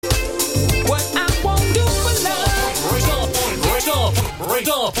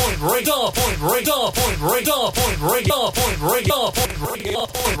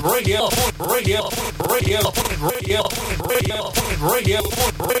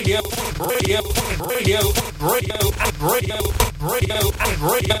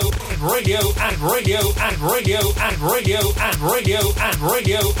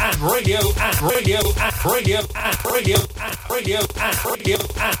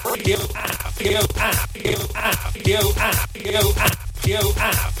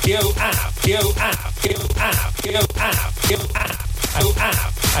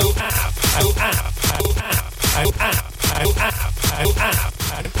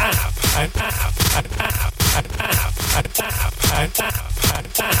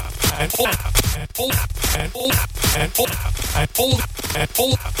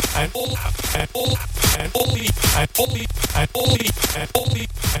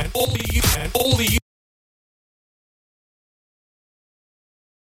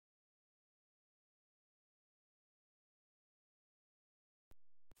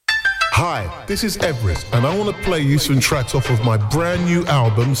Hi, this is Everest, and I want to play you some tracks off of my brand new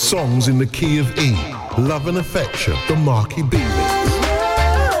album, Songs in the Key of E, Love and Affection, the Marky B mix.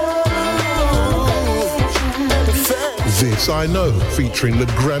 This I Know, featuring the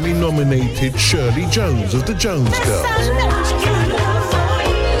Grammy-nominated Shirley Jones of the Jones Girls.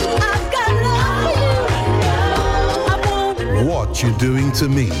 What You Doing to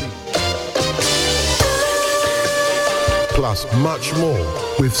Me. Plus much more,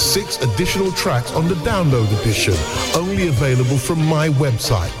 with 6 additional tracks on the download edition, only available from my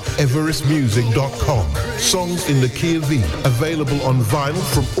website, everestmusic.com. Songs in the Key of E, available on vinyl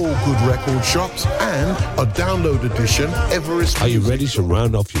from all good record shops, and a download edition, Everest. Are you ready to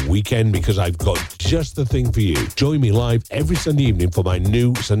round off your weekend? Because I've got just the thing for you. Join me live every Sunday evening for my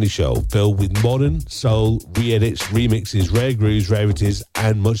new Sunday show, filled with modern, soul, re-edits, remixes, rare grooves, rarities,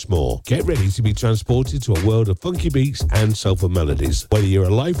 and much more. Get ready to be transported to a world of funky beats and soulful melodies. Whether you're a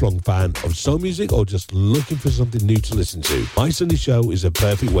lifelong fan of soul music or just looking for something new to listen to, my Sunday show is a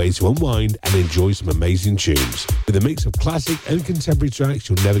perfect way to unwind and enjoy some amazing tunes. With a mix of classic and contemporary tracks,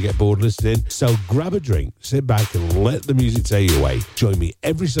 you'll never get bored listening. So grab a drink, sit back and let the music take you away. Join me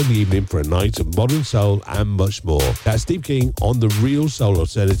every Sunday evening for a night of modern soul and much more. That's Steve King on the Real Soul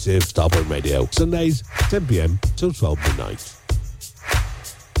Alternative Starpoint Radio. Sundays, 10 p.m. till 12 midnight.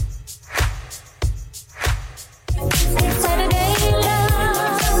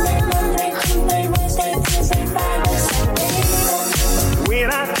 When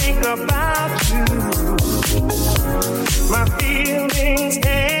I think about you, my feelings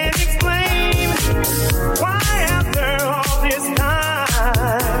can't explain why after all this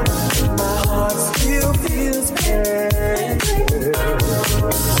time my heart still feels pain.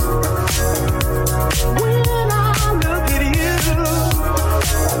 When I look at you,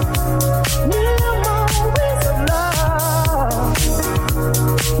 memories of love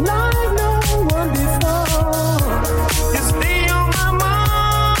like no one before. You stay on my mind.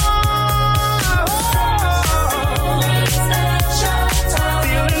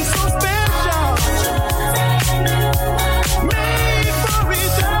 Feeling so special. Made for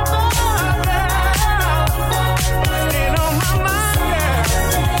each other. Staying on my mind,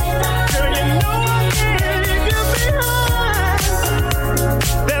 girl. Girl, you know I can't leave you behind.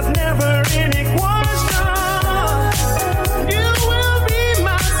 There's never any question. You will be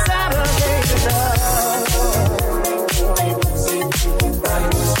my Saturday love.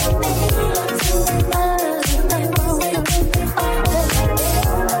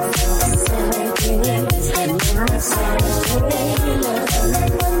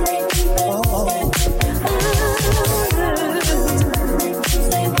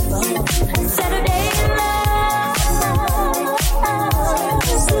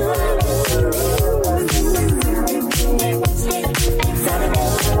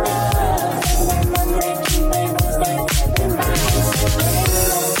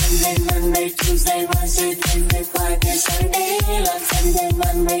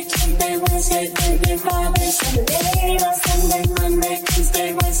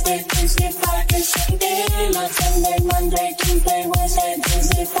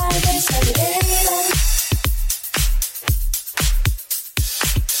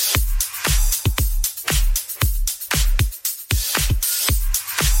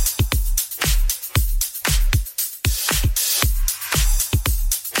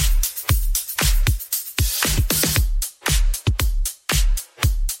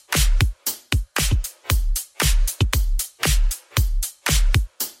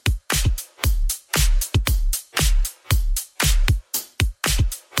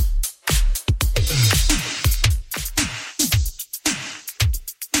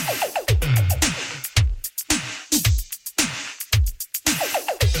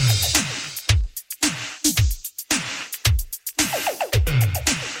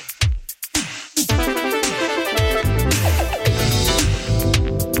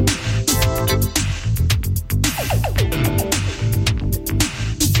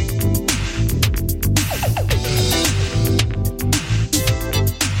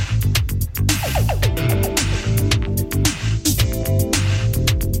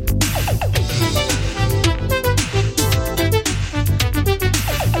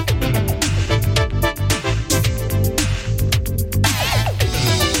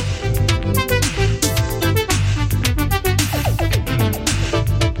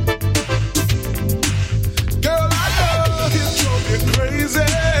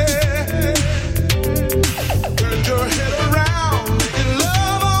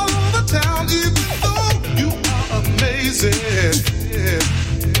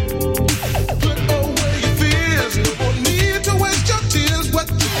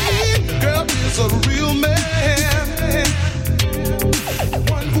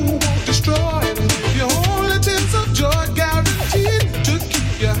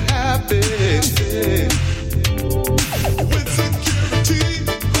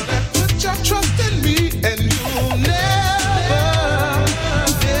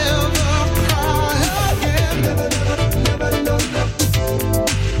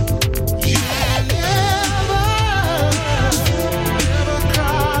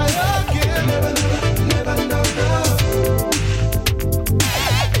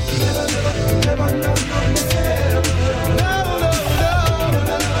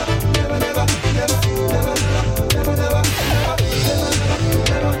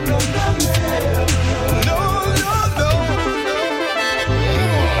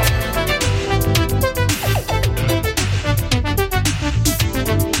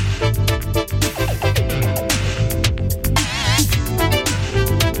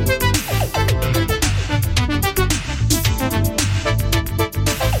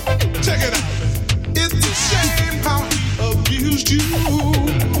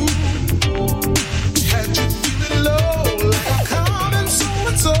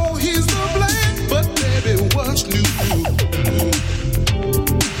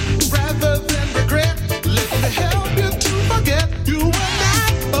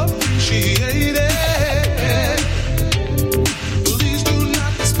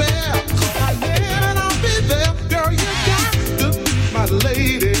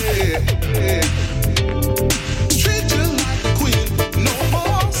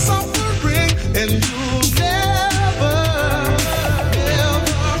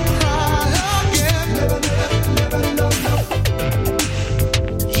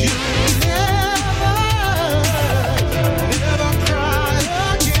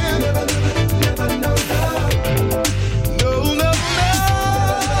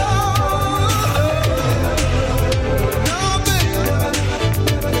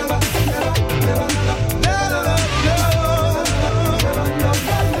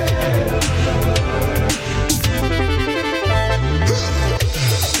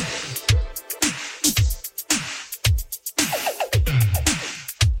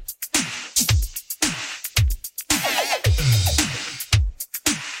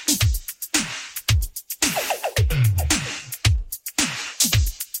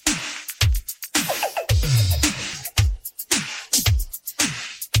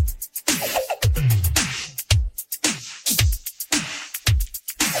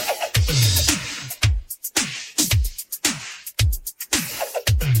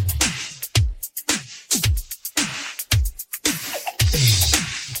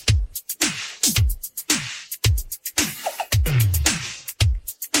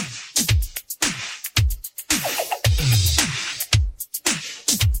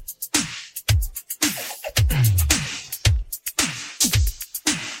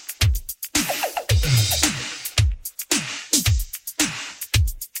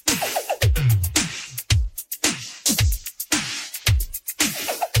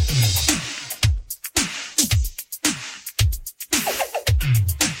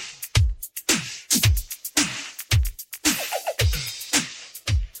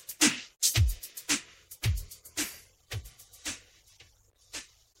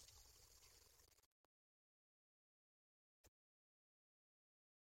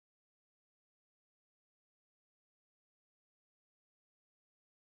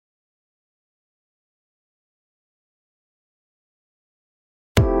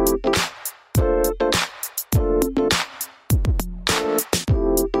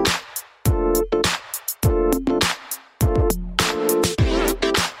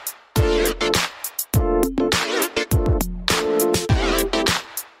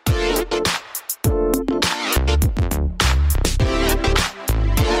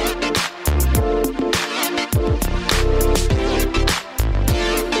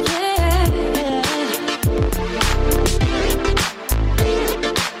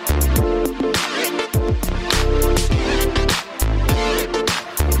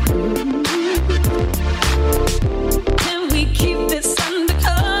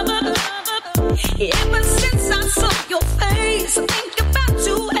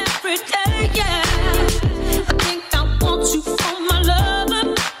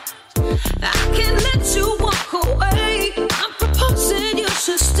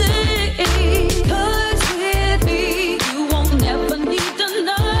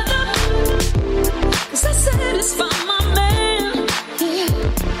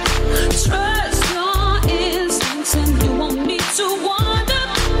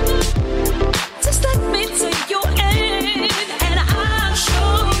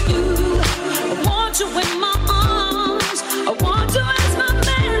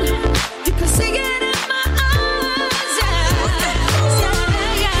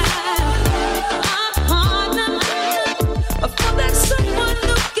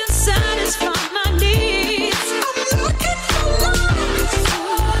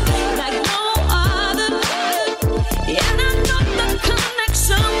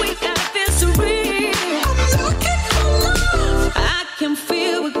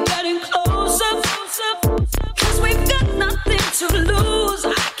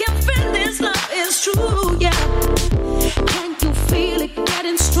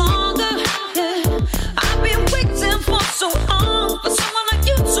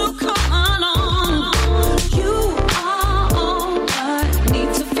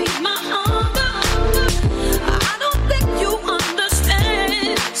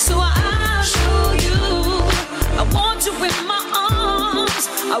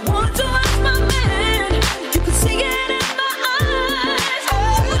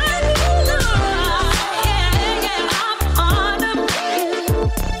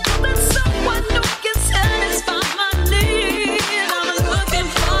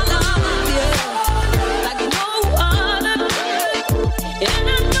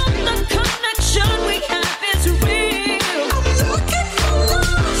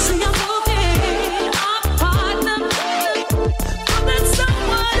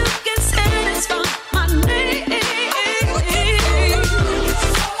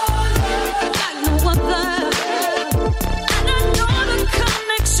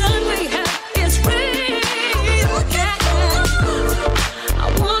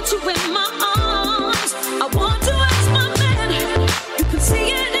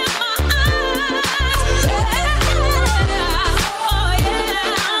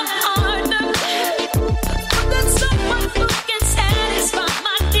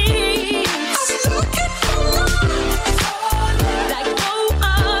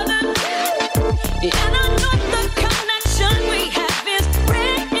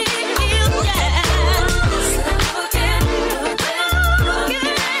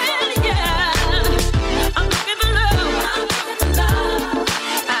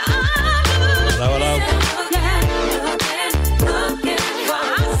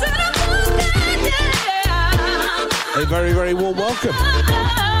 very warm welcome.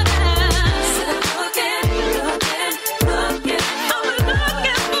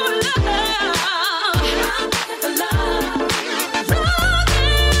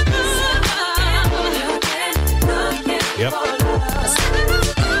 Yep.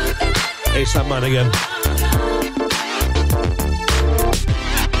 It's that man again.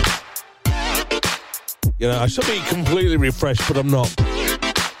 You know, I should be completely refreshed, but I'm not.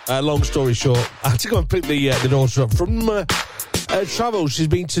 Long story short, I had to go and pick the daughter up from travel. She's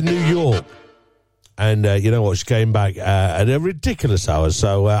been to New York. And you know what? She came back at a ridiculous hour.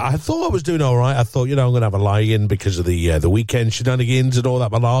 So I thought I was doing all right. I thought, you know, I'm going to have a lie-in because of the weekend shenanigans and all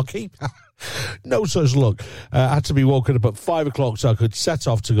that malarkey. No such luck. I had to be woken up at 5 o'clock so I could set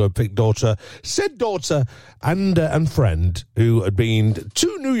off to go and pick said daughter and friend who had been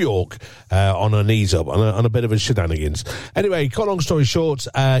to New York on her knees up on a bit of a shenanigans. Anyway, cut long story short,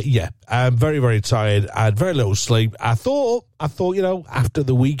 I'm very, very tired. I had very little sleep. I thought, you know, after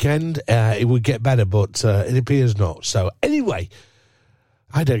the weekend, it would get better, but it appears not. So anyway,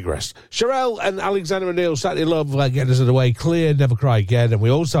 I digress. Sherelle and Alexander and Neil, Saturday Love, getting us in the way. Clear, Never Cry Again. And we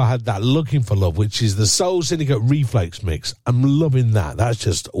also had that Looking for Love, which is the Soul Syndicate Reflex mix. I'm loving that. That's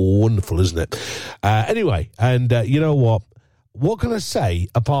just wonderful, isn't it? Anyway, and you know what? What can I say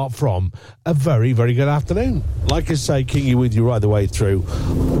apart from a very, very good afternoon? Like I say, Kingy with you right the way through.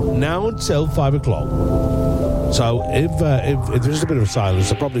 Now until 5 o'clock. So if there's a bit of silence,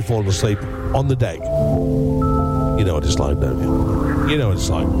 I'll probably fall asleep on the deck. You know what it's like, don't you? You know what it's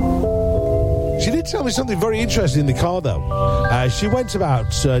like. She did tell me something very interesting in the car, though. She went about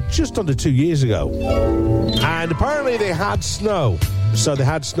just under 2 years ago. And apparently they had snow. So they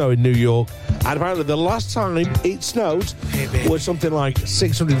had snow in New York. And apparently the last time it snowed was something like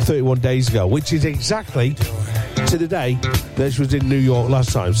 631 days ago, which is exactly to the day that she was in New York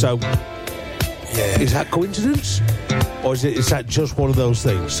last time. So is that coincidence? Or is that just one of those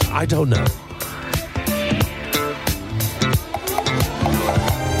things? I don't know.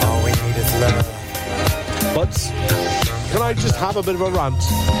 But can I just have a bit of a rant?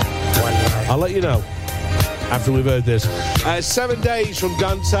 I'll let you know after we've heard this. 7 days from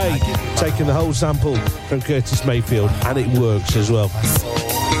Dante, taking the whole sample from Curtis Mayfield, and it works as well.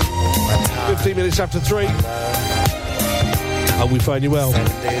 15 minutes after 3. Hope we find you well.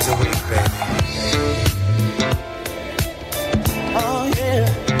 7 days a week, baby. Oh, yeah.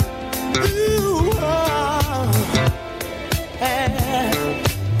 Ooh, oh. Hey.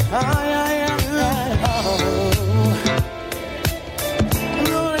 Oh, yeah.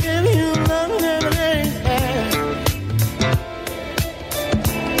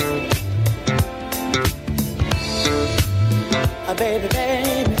 Baby,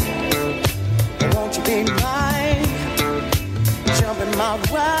 baby, won't you be mine? Jump in my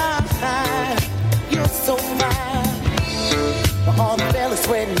ride. You're so fine. All the belly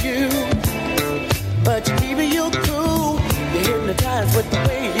sweating you, but you keep it you cool. You're hypnotized with the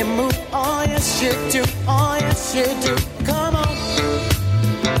way you move. Oh yes you do, oh yes you do. Come on,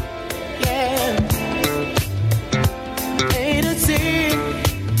 yeah. A to Z,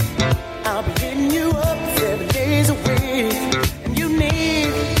 I'll be hitting you up 7 days a week.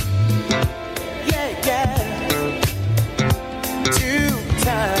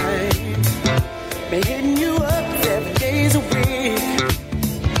 Hitting you up 7 days a week.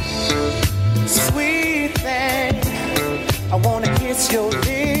 Sweet thing, I wanna kiss your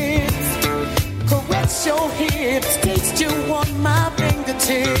lips, caress your hips, taste you on my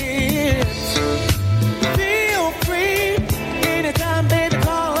fingertips. Feel free, anytime baby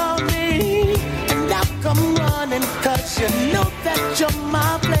call on me, and I'll come running, cause you know that you're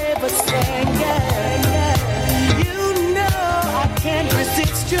my flavor. Say yeah. You know I can't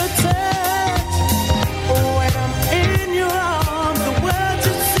resist your touch.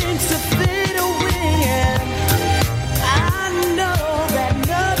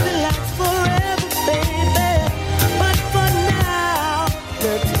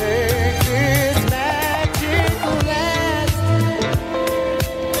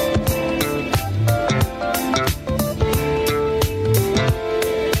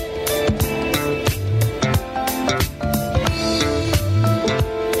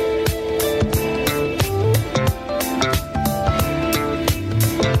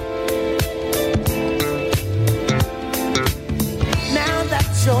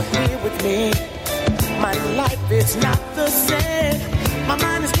 It's not the same. My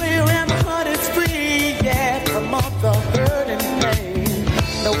mind is clear and my heart is free. Yeah, from all the hurt and pain.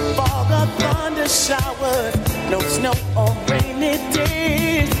 No fog or thunder showers, no snow or rainy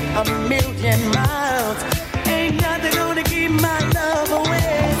days. 1,000,000 miles, ain't nothing gonna keep my love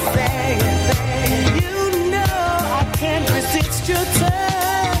away. Say, you know I can't resist.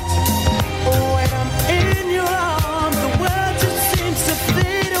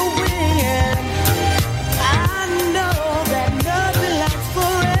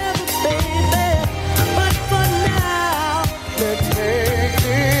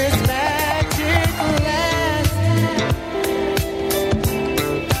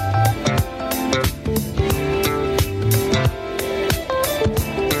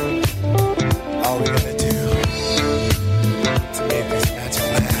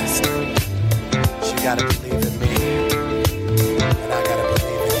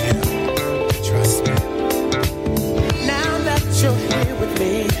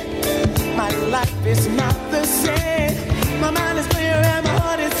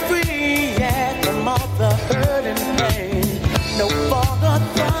 or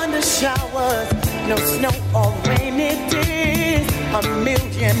thunder showers, no snow or rainy days, a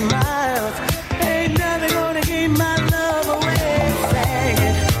million miles. Ain't nothing gonna keep my love away.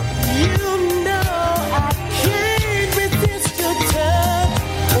 Saying, you know I can't resist your touch.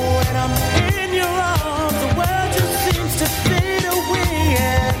 When I'm in your arms, the world just seems to fade away.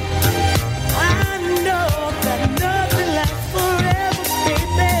 And I know that nothing lasts forever,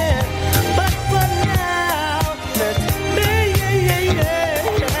 baby. But for now, let's be,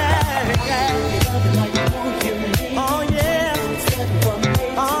 oh yeah,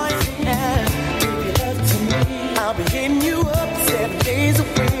 oh yeah. I'll be hitting you up 7 days a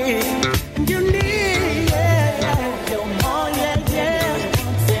week. You need, yeah, oh yeah,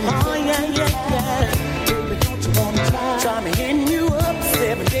 yeah, oh yeah, yeah. Baby, don't you wanna try me hitting you up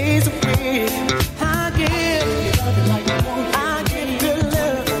 7 days a week? I give good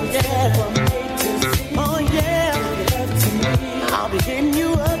love, yeah. Oh yeah, I'll be hitting you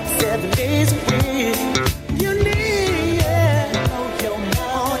up 7 days a week. You need, yeah,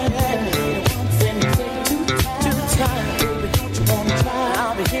 oh yeah, two times. Baby, don't you wanna try?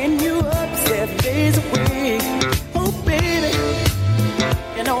 I'll be hitting you up 7 days a week. Oh baby,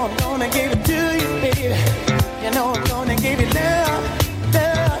 you know I'm gonna give it to you, baby. You know I'm gonna give you love,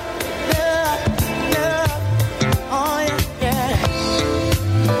 love, love, love. Oh yeah, yeah.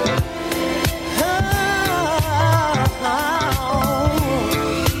 Oh,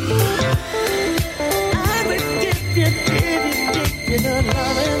 I would give you the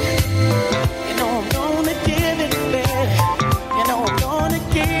loving. You know I'm gonna give it, baby. You know I'm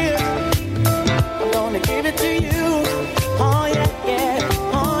gonna give it to you. Oh yeah, yeah,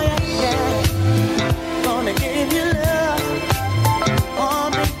 oh yeah, yeah. Gonna give you love, oh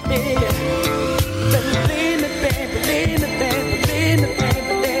baby. Believe me, baby, believe me, baby, believe me,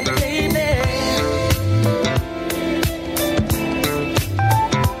 baby, baby, baby.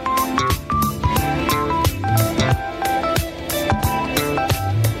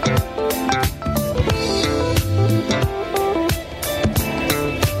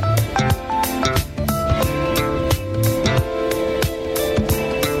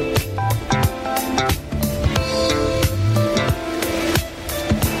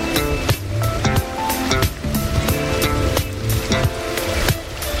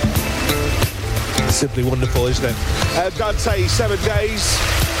 Simply wonderful, isn't it? Dante, 7 days.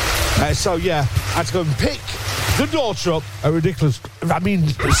 So yeah, I had to go and pick the daughter up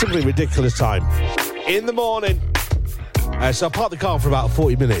simply ridiculous time in the morning. So I parked the car for about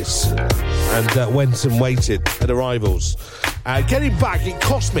 40 minutes and went and waited at arrivals. Getting back, it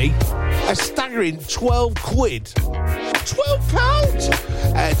cost me a staggering 12 quid.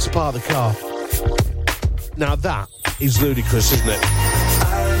 £12 to park the car. Now that is ludicrous, isn't it?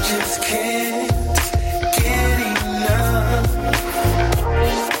 I just can't get enough.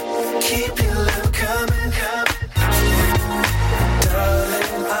 Keep your love coming,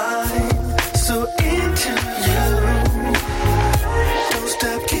 darling. I'm so into you. Don't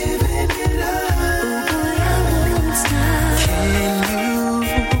stop giving it up. Can you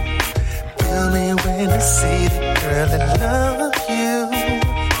feel me when I say that, girl, I love you in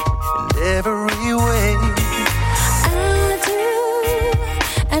every way?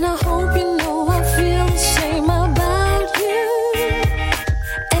 And I hope you know I feel the same about you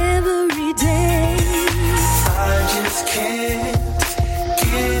every day. I just can't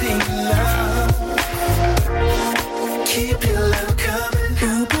get enough. Keep your love coming,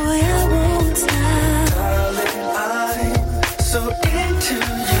 Oh boy, I won't stop. darling. I'm so into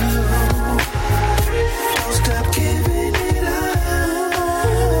you. Don't stop giving it up.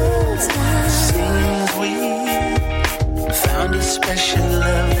 Seems we found a special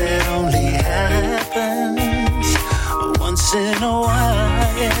love that only happens once in a while.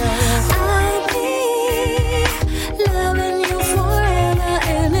 I'll be loving you forever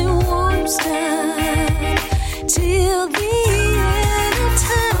and it won't stop till the end of Just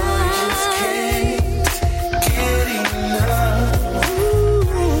time. can't get enough.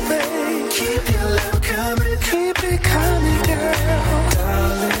 Ooh, babe, keep your love coming, keep it coming, girl.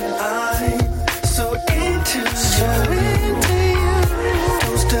 Darling, I'm so into you.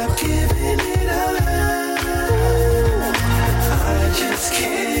 Don't stop giving it up. I just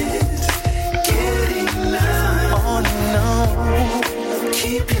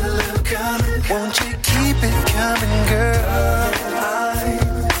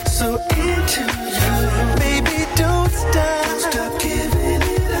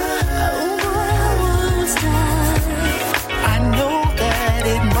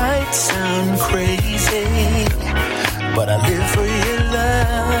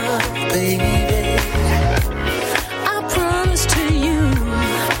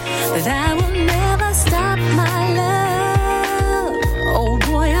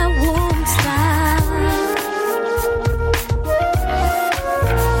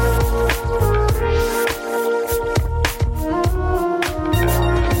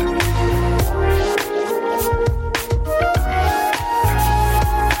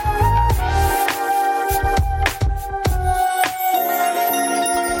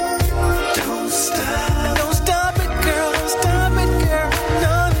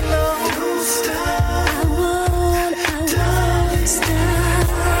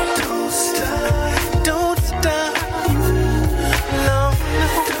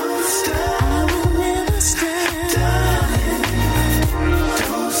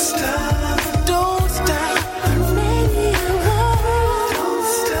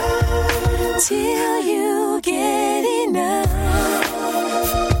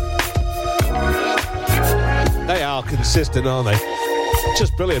consistent, aren't they?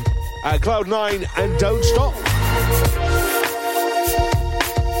 Just brilliant. Cloud 9 and Don't Stop.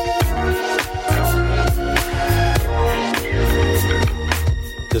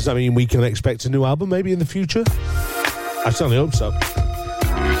 Does that mean we can expect a new album maybe in the future? I certainly hope so.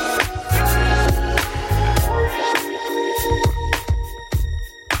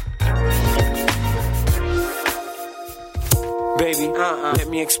 Baby, let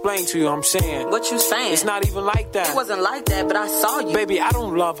me explain to you what I'm saying. What you saying? It's not even like that. It wasn't like that, but I saw you. Baby, I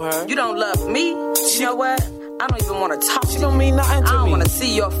don't love her. You don't love me? You know what? I don't even want to talk to you. She don't mean nothing to me. I don't want to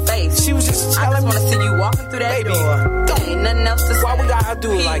see your face. She was just telling me. I just want to see you walking through that door. There ain't nothing else to say. Why we gotta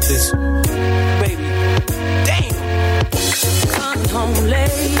do it like this? Baby, damn. Come home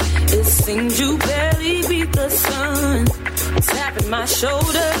late, it seems you barely beat the sun. Tapping my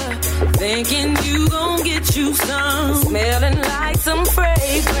shoulder, thinking you gon' get you some. Smelling like some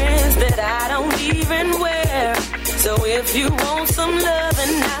fragrance that I don't even wear. So if you want some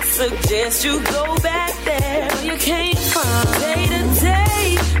loving, I suggest you go back there where you came from. Day to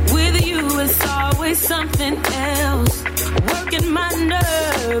day, with you it's always something else. Working my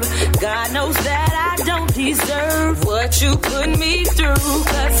nerve, God knows that I don't deserve what you put me through.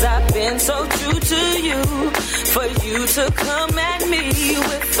 Cause I've been so true to you. For you to come at me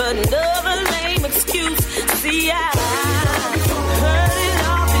with another lame excuse. See, I heard it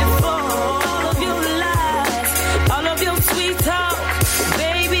all before. All of your lies, all of your sweet talk.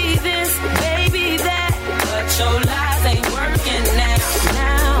 Baby this, baby that. But your lies ain't working now.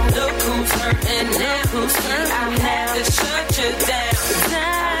 Now, look who's hurting now. Who's hurting? I had to shut you down.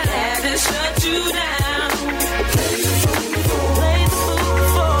 I had to shut you down. Play the fool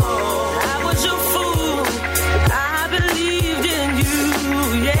before. I was your fool. I believed in you.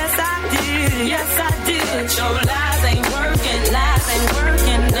 Yes, I did. Yes, I did. But your lies ain't working. Lies ain't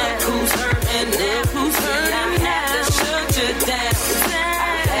working now. Look who's hurting now. Who's hurting now? I had to shut you down. I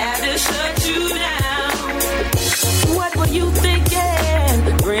had to shut you down. What were you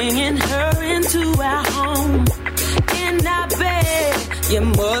thinking? Bringing her into our home. In our bed, you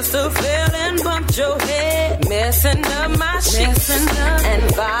must have fell and bumped your head, messing up my sheets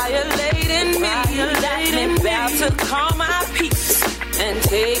and violating me. I'm about to call my peace and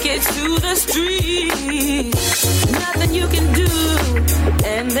take it to the street. Nothing you can do,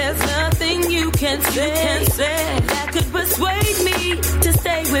 and there's nothing you can say that could persuade me to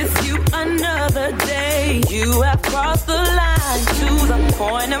stay with you another day. You have crossed the line to the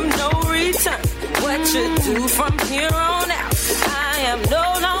point of no return. What you do from here on out, I am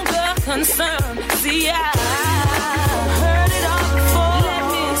no longer concerned. See, I heard it all before. Let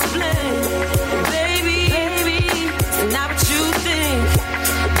me explain. Baby, it's not what you think.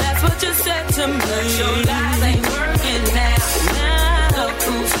 That's what you said to me. But your lies ain't working now. Look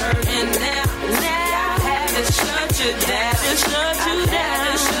who's hurting now. I had to shut you down. Shut you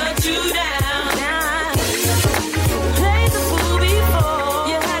down. Shut you down. Played the fool before.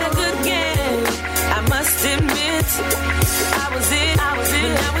 You had a good game. I must admit, I was it, but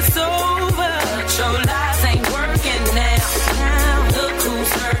now it's over. But your lies ain't working now. Look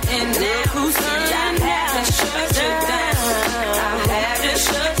who's hurting now. Who's hurting now? I had to shut you down. I had to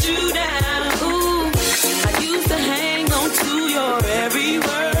shut you down. Ooh, I used to hang on to your every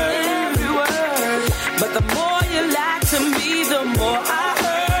word. But the more you lied to me, the more I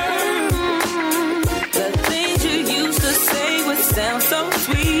heard. The things you used to say would sound so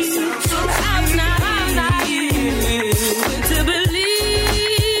sweet. I'm not quick to believe.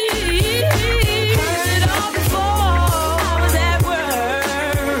 Heard it all before. I was at work.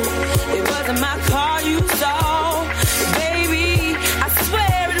 It wasn't my car you saw. Baby, I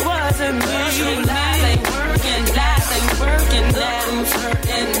swear it wasn't me. Your lies ain't working. Lies ain't working now. Look who's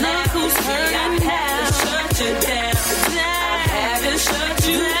hurting now. Look who's hurting now. I had to shut you down. I had to shut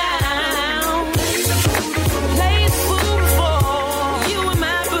you down. Play the fool before. You were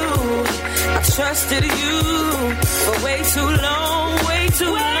my boo. I trusted you for way too long, way too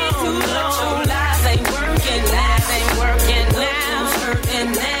long. But your lies ain't working, lies ain't working now. Who's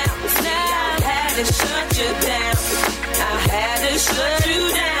hurting now? I had to shut you down. I had to shut you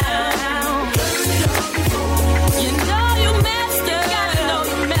down. You know you messed up. You know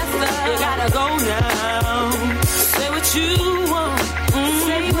you messed up. You gotta go now. Say what you want.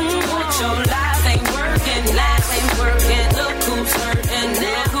 Say what you want. Your lies ain't working, lies ain't working. Look who's hurting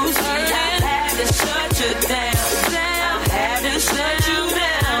now. Who's hurting? I had to shut you down. I had to shut you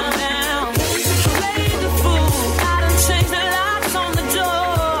down. Play the fool. I done changed the locks on the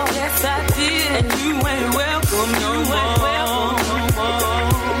door. Yes, I did. And you ain't welcome no more.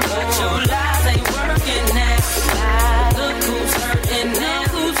 But your lies ain't working now. Look who's hurting now.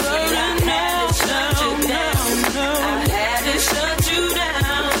 Who's hurting now? I had to shut you down.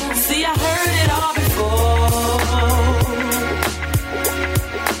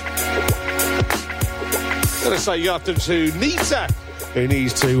 So you have to Nita, who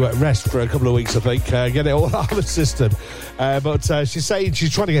needs to rest for a couple of weeks, I think, get it all out of the system. But she's saying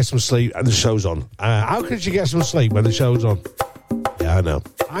she's trying to get some sleep and the show's on. How can she get some sleep when the show's on? Yeah,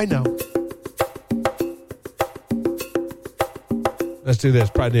 I know. Let's do this,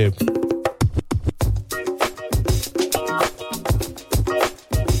 brand new.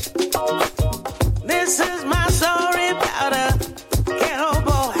 This is my story about a ghetto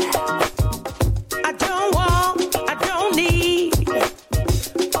boy. I don't want, I don't need,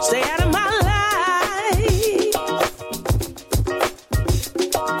 stay out of my life.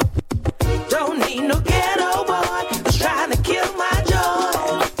 Don't need no ghetto boy who's trying to kill my joy.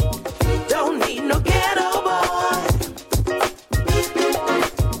 Don't need no ghetto boy.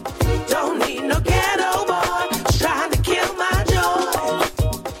 Don't need no ghetto boy who's trying to kill my joy.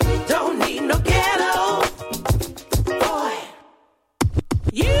 Don't need no ghetto boy.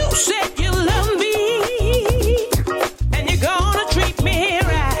 You said you love me and you're gonna treat me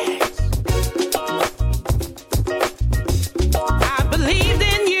right. I believed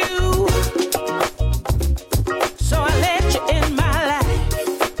in you, so I let you in my life.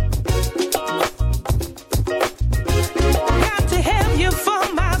 Got to have you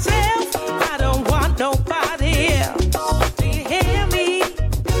for myself. I don't want nobody else. Do you hear me?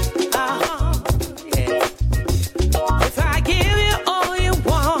 Yeah. If I give you all you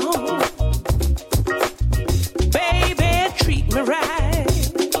want, baby, treat me right.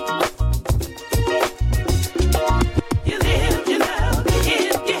 You live, you love, you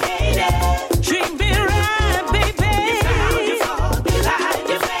hit, you hate it. Treat me right, baby. You found, you fought, you lied,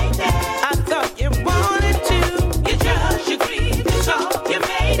 you faked it. I thought you wanted to. You judged, you grieved, you saw, you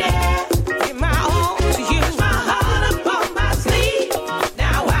made it. Give my all to you. It's my heart upon my sleeve.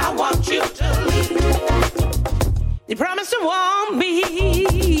 Now I want you to leave. You promised to want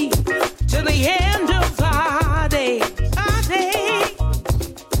me till the end of our days. Our days.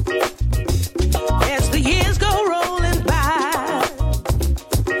 As the years go rolling by,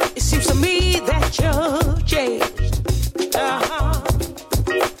 it seems to me that you've changed.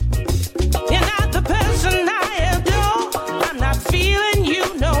 You're not the person I adore. I'm not feeling you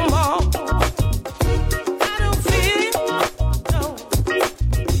no more. I don't feel it, no.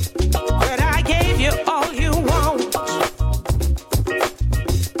 But I gave you all you want.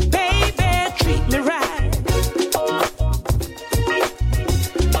 Baby, treat me right.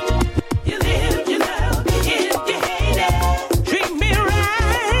 You live, you love, you hit, you hate it. Treat me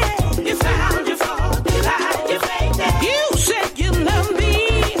right. You found, you fought, you lied, you faked it. You said you love me.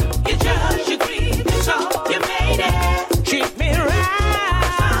 You judged, you grieved, you saw, you made it. Treat me right.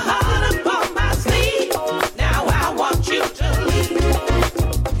 My heart upon my sleeve. Now I want you to leave.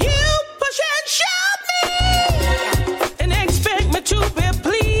 You push and shove me and expect me to be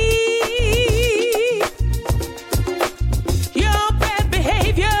pleased. Your bad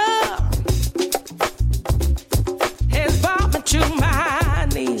behavior has brought me to my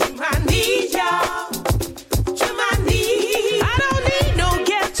knees. My knees, y'all. To my knees. I don't need no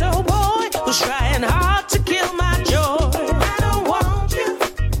ghetto boy who's trying hard to kill my joy. I don't want you.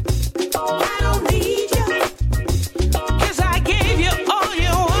 I don't need you. 'Cause I gave you all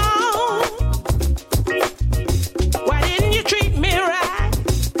you want. Why didn't you treat me right?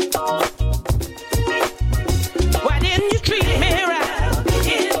 Why didn't you treat me right?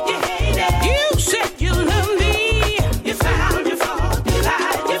 You said you love me. You found, you fought, you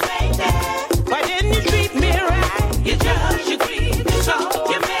lied, you faked it. Why didn't you treat me right? You judged, you grieved, you saw,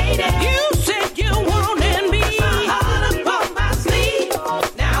 you made it. You said you wanted me. My heart upon my sleeve.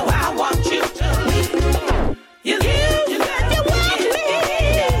 Now I want you to leave. You live, you love, you want me.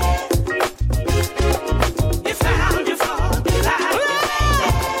 You found, you fought, you lied, you faked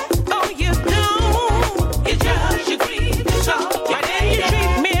it. Oh, you don't. You judged, you grieved, you saw, you made it. Why didn't you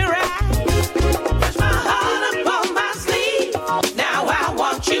treat me right? That's my heart upon my sleeve. Now I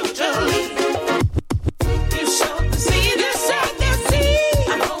want you to leave. You sowed the seed, you sowed the seed.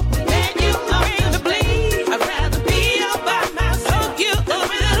 I'm hoping that you learn to bleed. I'd rather be all by myself. You oh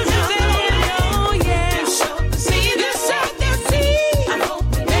yeah. You sowed the seed, you sowed the seed. I'm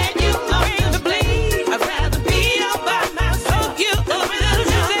hoping that you learn to bleed. I'd rather be all by myself. You oh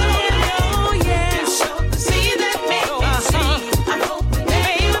yeah. You sowed the seed that made me see. I'm hoping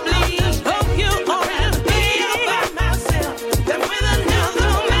that you bleed. Hope you I'd rather be all by myself than with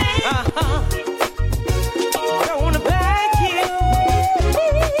another man. Don't wanna beg you.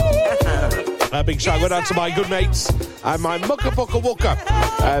 A big shout out to my good mates and my mucka bucka wooka,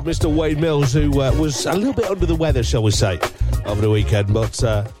 Mr. Wayne Mills, who was a little bit under the weather, shall we say, over the weekend, but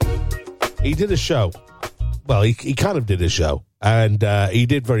he did a show. Well, he kind of did a show. And he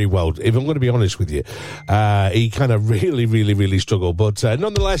did very well. If I'm going to be honest with you, he kind of really struggled. But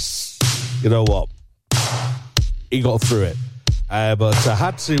nonetheless, you know what? He got through it. But I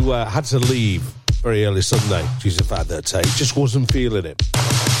had to leave very early Sunday due to the fact that he just wasn't feeling it.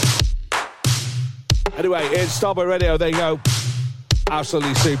 Anyway, it's Starboy Radio. There you go.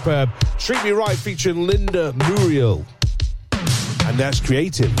 Absolutely superb. Treat Me Right featuring Linda Muriel. And that's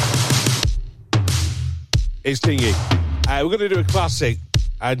Creative. It's Thingy. We're going to do a classic.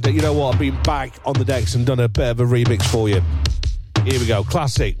 And you know what? I've been back on the decks and done a bit of a remix for you. Here we go.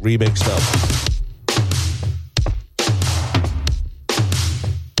 Classic remix stuff.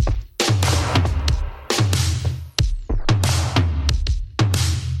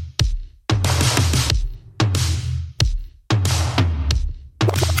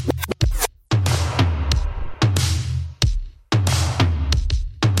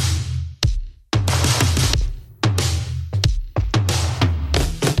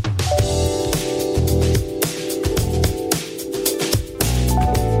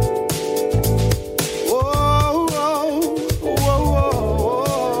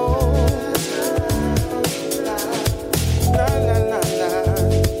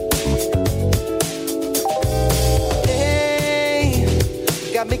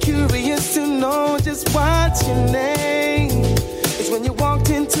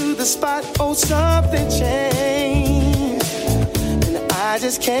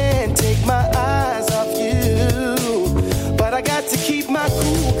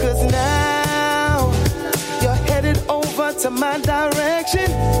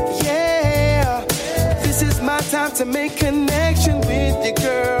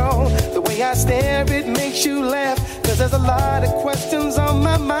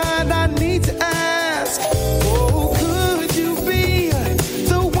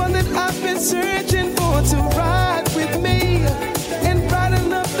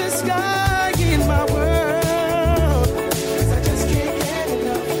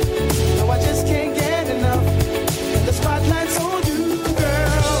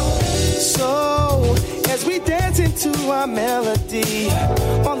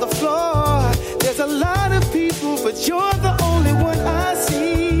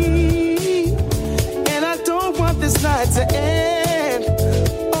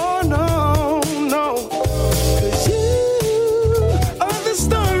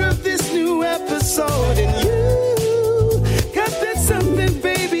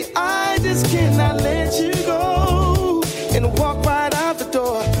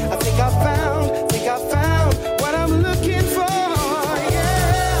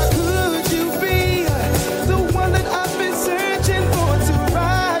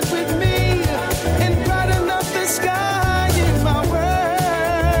 In my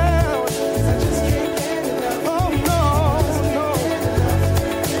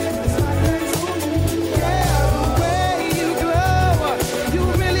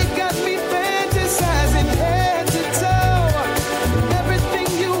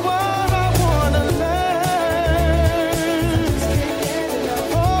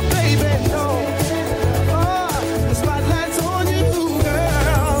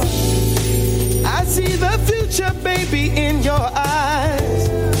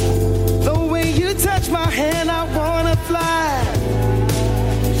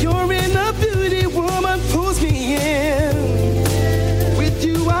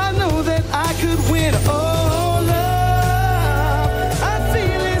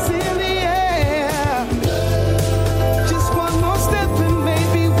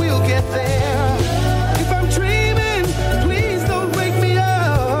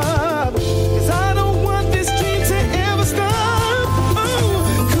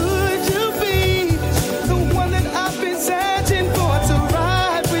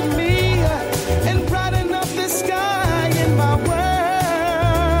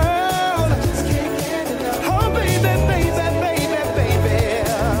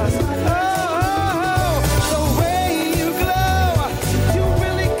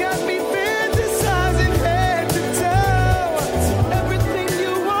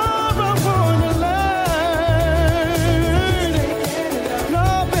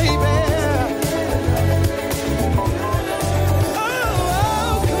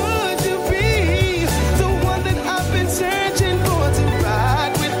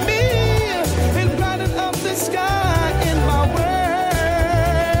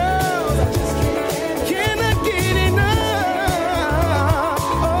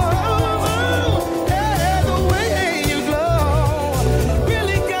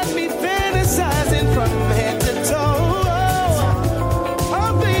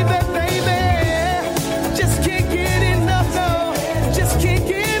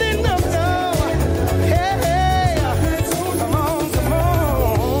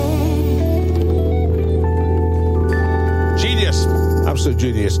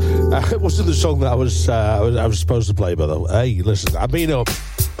genius. It wasn't the song that I was supposed to play, by the way. Hey, listen, I've been up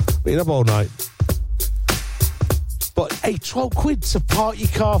all night. But, hey, 12 quid to park your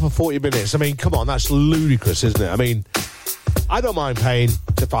car for 40 minutes. I mean, come on, that's ludicrous, isn't it? I mean, I don't mind paying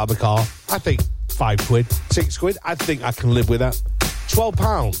to park my car. I think 5 quid, 6 quid, I think I can live with that.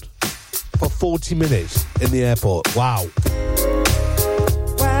 £12 for 40 minutes in the airport. Wow.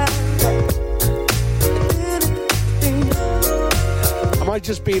 Am I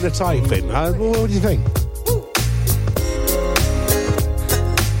just being a tight thing? What do you think?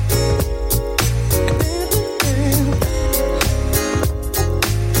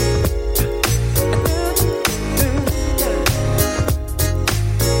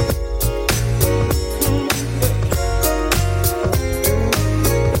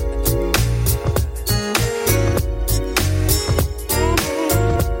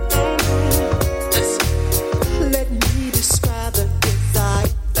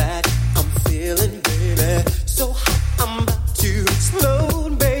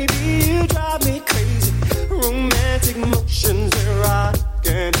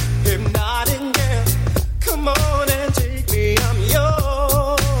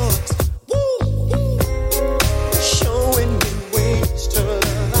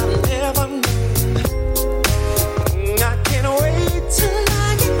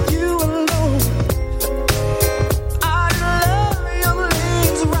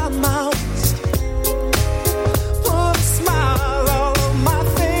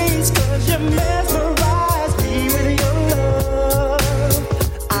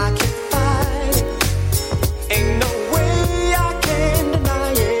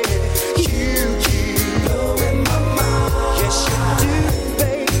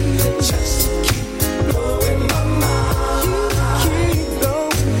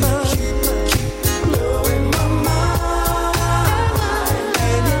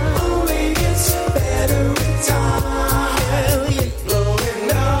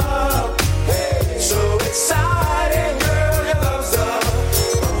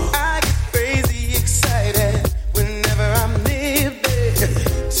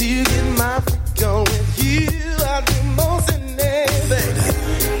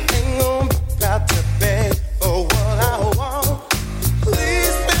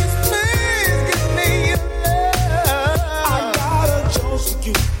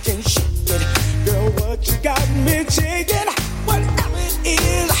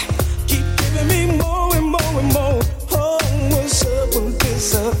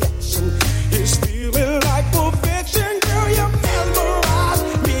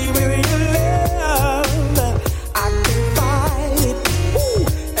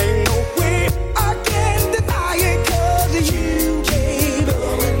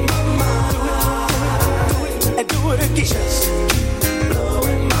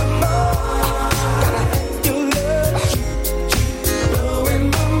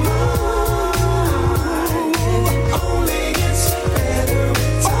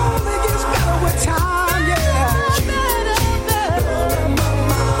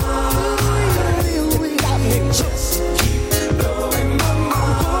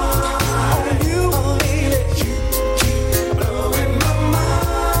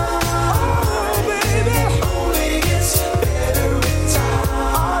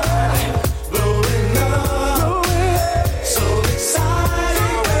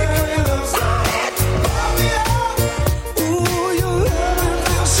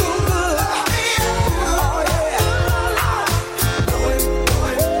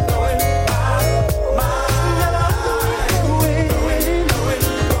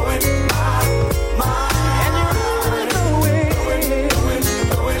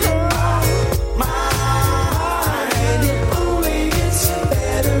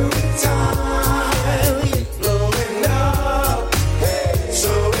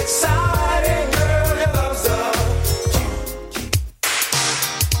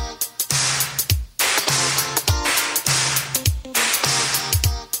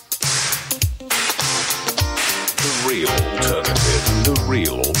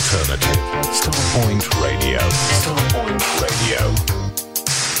 real alternative. Starpoint Radio. Starpoint Radio.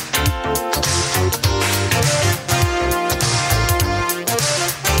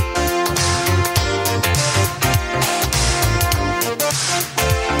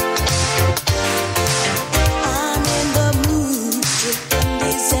 I'm in the mood to spend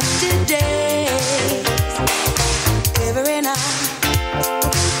these empty days. Every night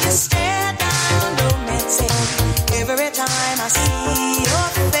I stare down romancing. Every time I see your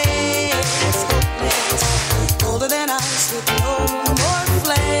face, hopeless, colder than ice with no more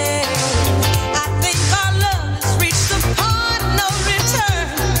flame. I think our love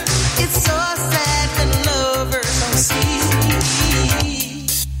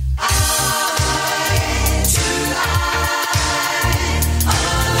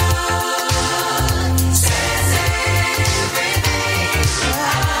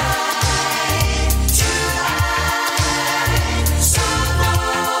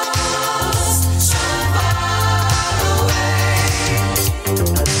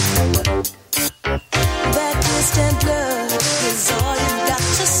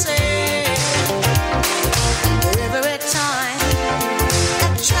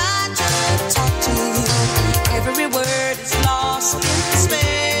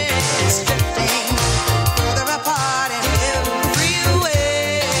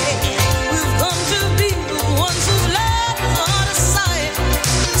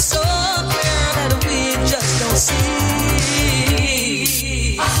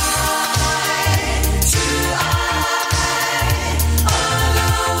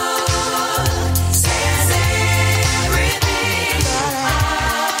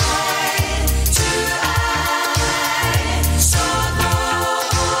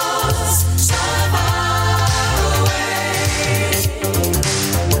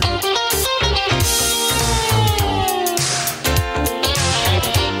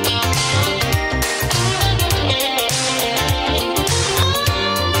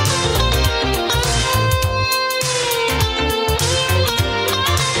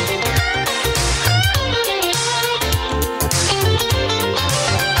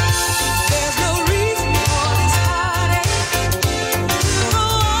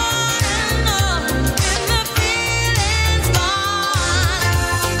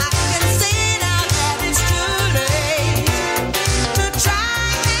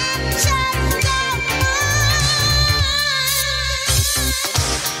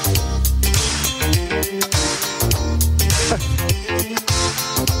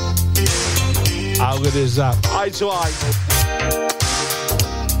How good is that? Eye to eye.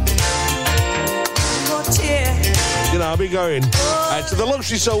 You know, I'll be going to the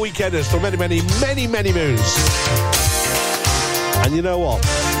Luxury Soul Weekenders for many, many, many, many moons. And you know what?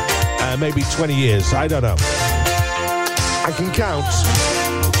 Maybe 20 years. I don't know. I can count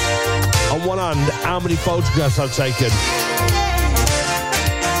on one hand how many photographs I've taken.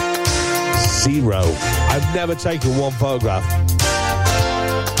 0. I've never taken one photograph.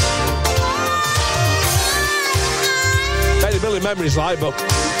 Made a million memories, like, but...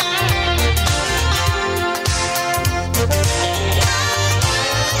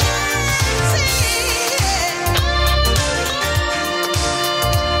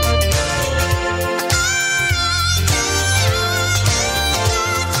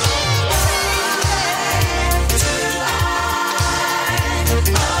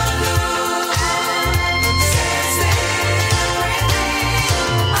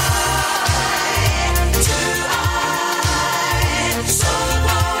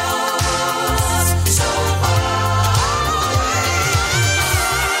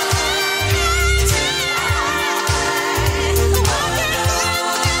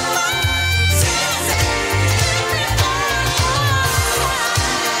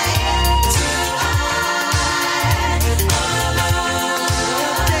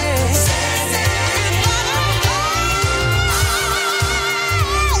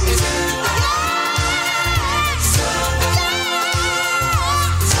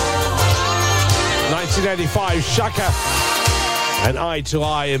 Shaka and Eye to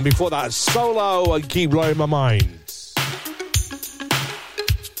Eye, and before that Solo and Keep Blowing My Mind.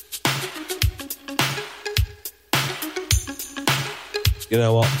 You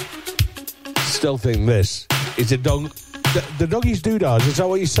know what? Still think this is a dog. The doggies doodads, is that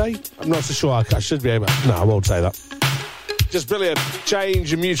what you say? I'm not so sure. I should be able. No, I won't say that. Just brilliant.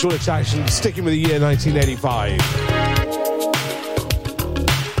 Change and Mutual Attraction, sticking with the year 1985.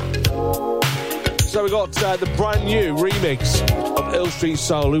 So we got the brand new remix of Ill Street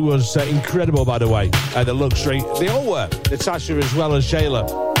Soul, who was incredible, by the way, at the Luxury. They all were. Natasha as well as Shayla.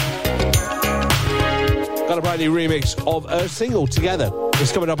 Got a brand new remix of her single, Together.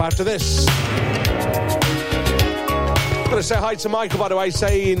 It's coming up after this. I'm going to say hi to Michael, by the way,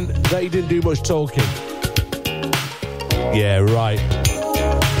 saying that he didn't do much talking. Yeah, right.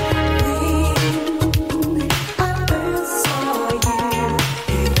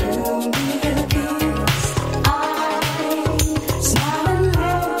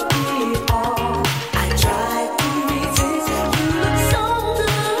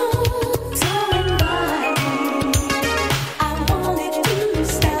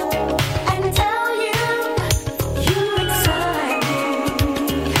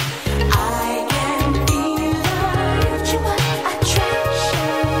 I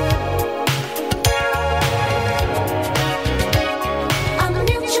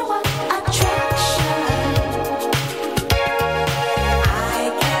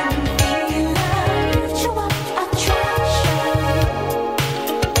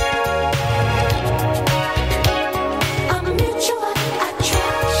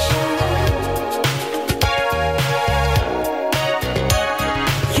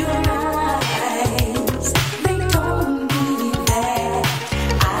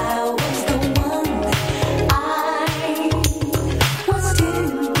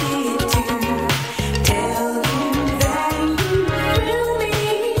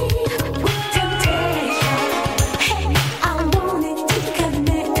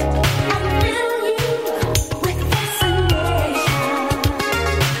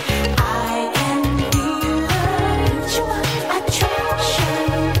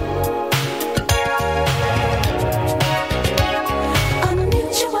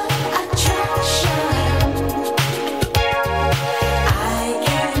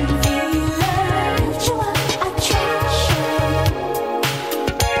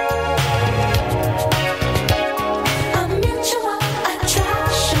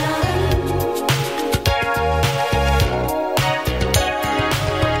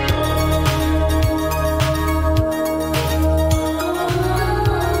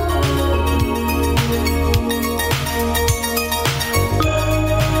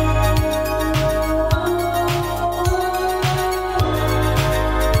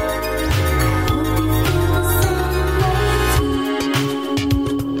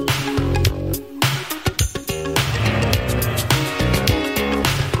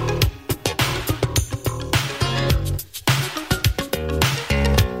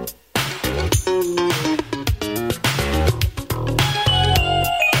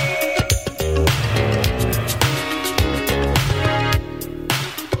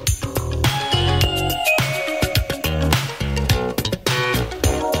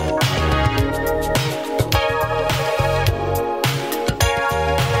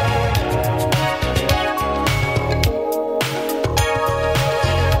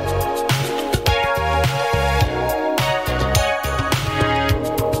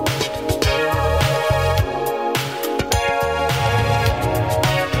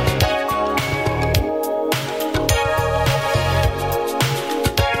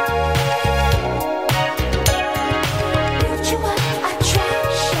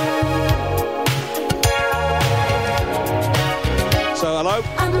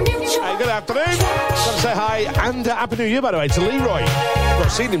afternoon. Got to say hi and Happy New Year, by the way, to Leroy. I've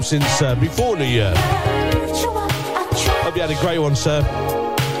not seen him since before New Year. Hope you had a great one, sir.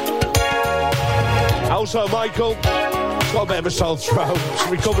 Also, Michael, he's got a bit of a sore throat. He's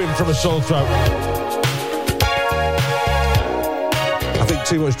recovering from a sore throat. I think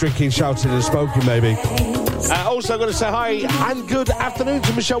too much drinking, shouting and smoking, maybe. Also, going to say hi and good afternoon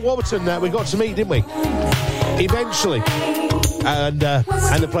to Michelle Warburton. We got to meet, didn't we? Eventually. And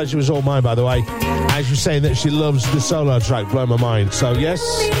the pleasure was all mine, by the way. As you're saying that she loves the solo track, blow my mind. So, yes.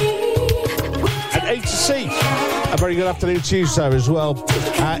 And A to C. A very good afternoon to you, sir, as well.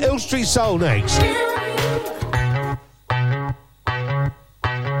 Hill Street Soul next.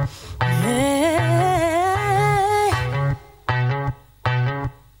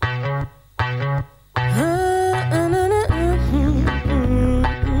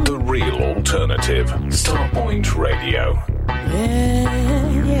 The real alternative. Starpoint Radio.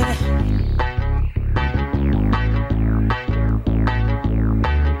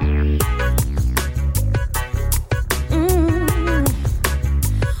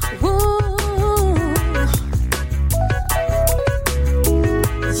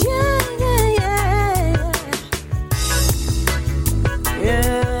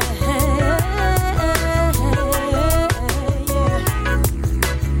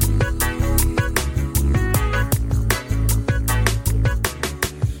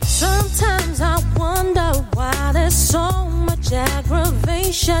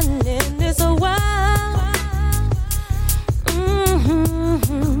 In this world,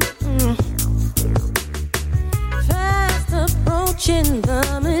 fast approaching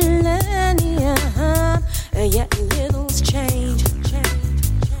the millennium, and yet little's change.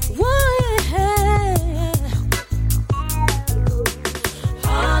 Why?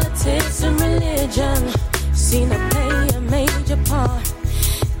 Politics and religion seem to play a major part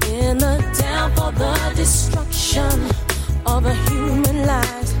in the downfall, the destruction of a human life.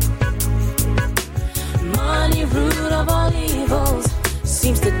 Money, root of all evils,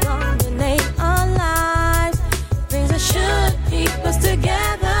 seems to dominate our lives. Things that should keep us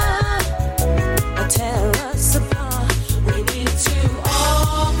together tear us apart.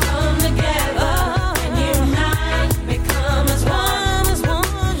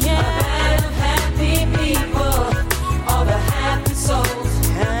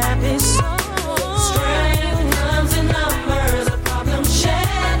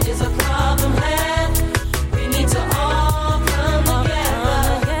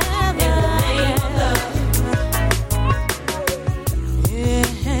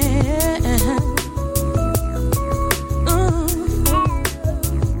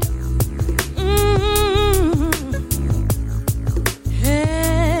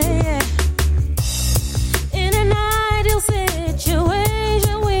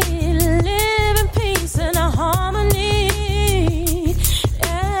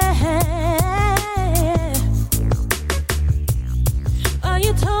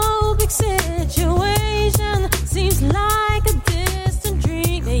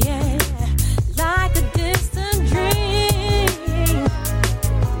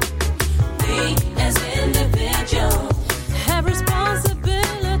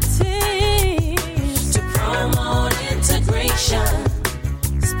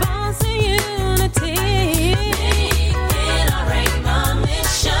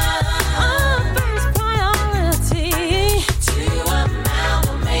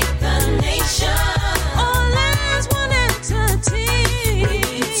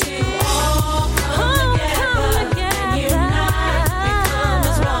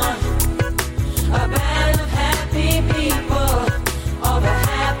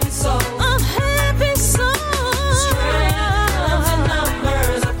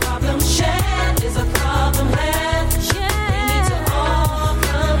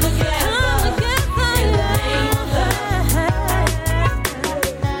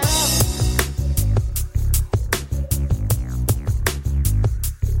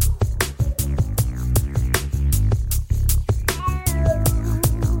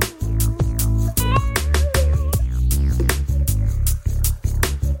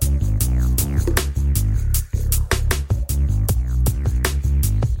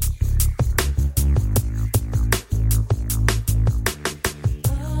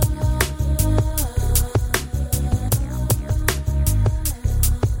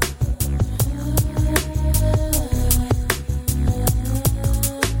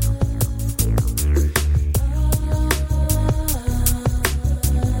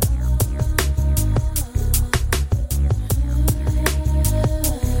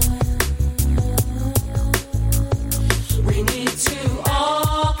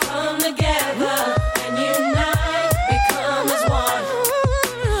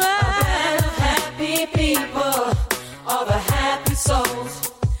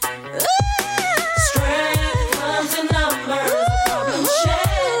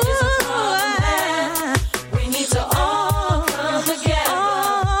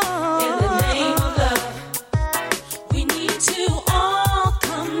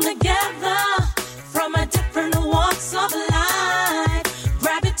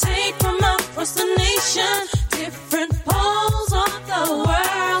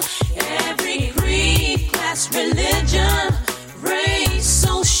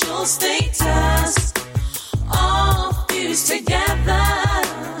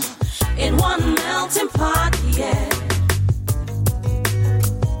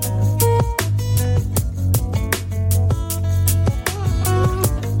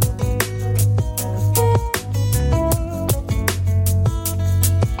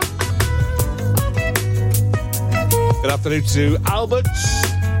 afternoon to Albert.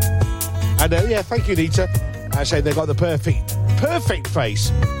 And yeah, thank you, Anita. I say they've got the perfect face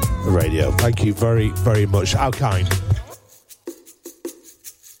for radio. Thank you very, very much. How kind.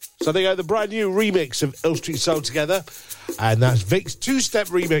 So they got the brand new remix of Ill Street Soul Together, and that's Vic's two-step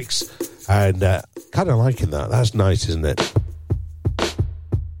remix, and kind of liking that. That's nice, isn't it?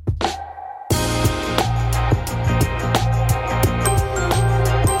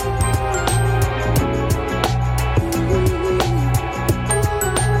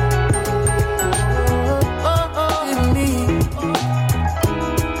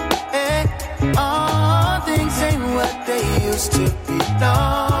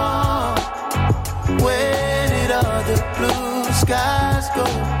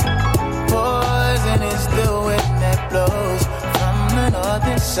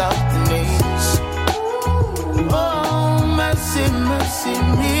 South and east. Oh, mercy, mercy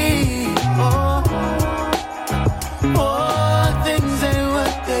me. Oh, things ain't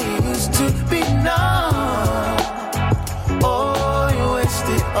what they used to be now. Oh, you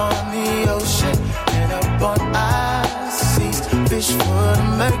wasted on the ocean and up on ice seas, fish full of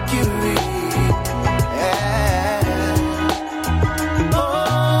mercury. Yeah.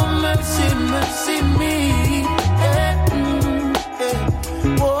 Oh, mercy, mercy me.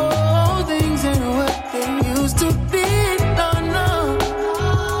 Oh, things ain't what they used to be. No, no.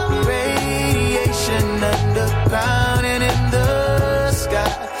 Radiation underground and in the sky.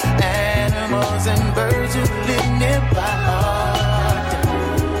 Animals and birds who live nearby.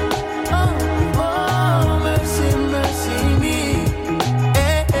 Oh, mercy, mercy me.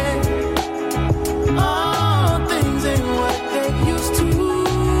 Oh, things ain't what they used to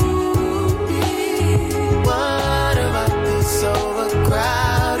be. What about this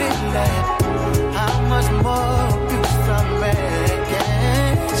overcrowded? How much more abuse from man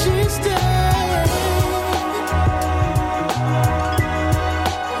can she stand?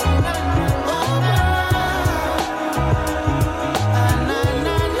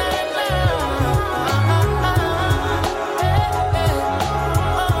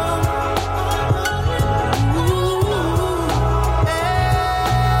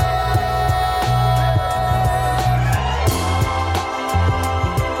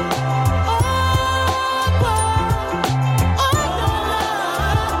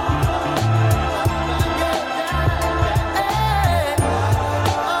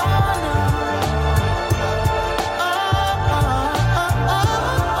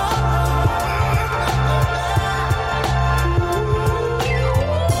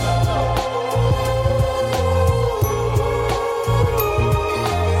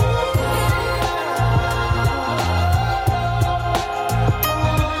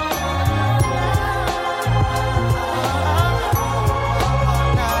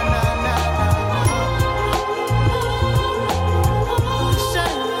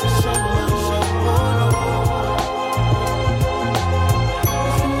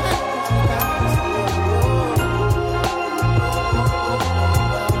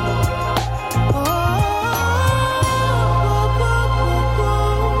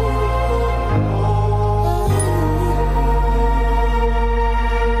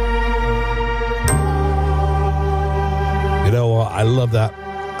 I love that.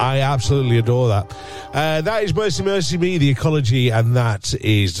 I absolutely adore that. That is Mercy Mercy Me, The Ecology, and that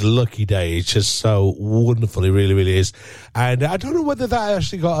is Lucky Day. It's just so wonderful. It really, really is. And I don't know whether that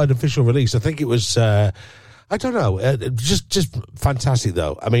actually got an official release. I think it was, I don't know. Just fantastic,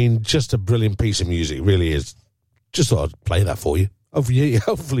 though. I mean, just a brilliant piece of music. It really is. Just thought I'd play that for you.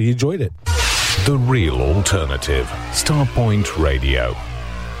 Hopefully you enjoyed it. The Real Alternative. Starpoint Radio.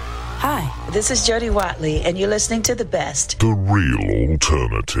 Hi, this is Jody Watley, and you're listening to The Best. The Real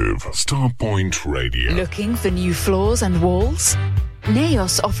Alternative. Starpoint Radio. Looking for new floors and walls?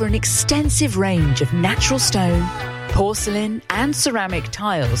 Naos offer an extensive range of natural stone, porcelain and ceramic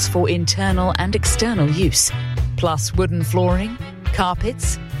tiles for internal and external use, plus wooden flooring,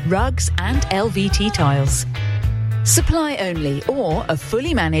 carpets, rugs and LVT tiles. Supply only or a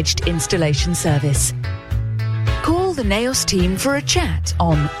fully managed installation service. Call the Naos team for a chat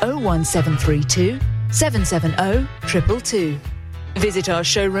on 01732 770 222. Visit our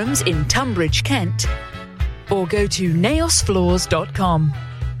showrooms in Tunbridge, Kent, or go to naosfloors.com.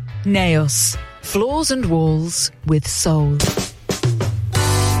 Naos, floors and walls with soul.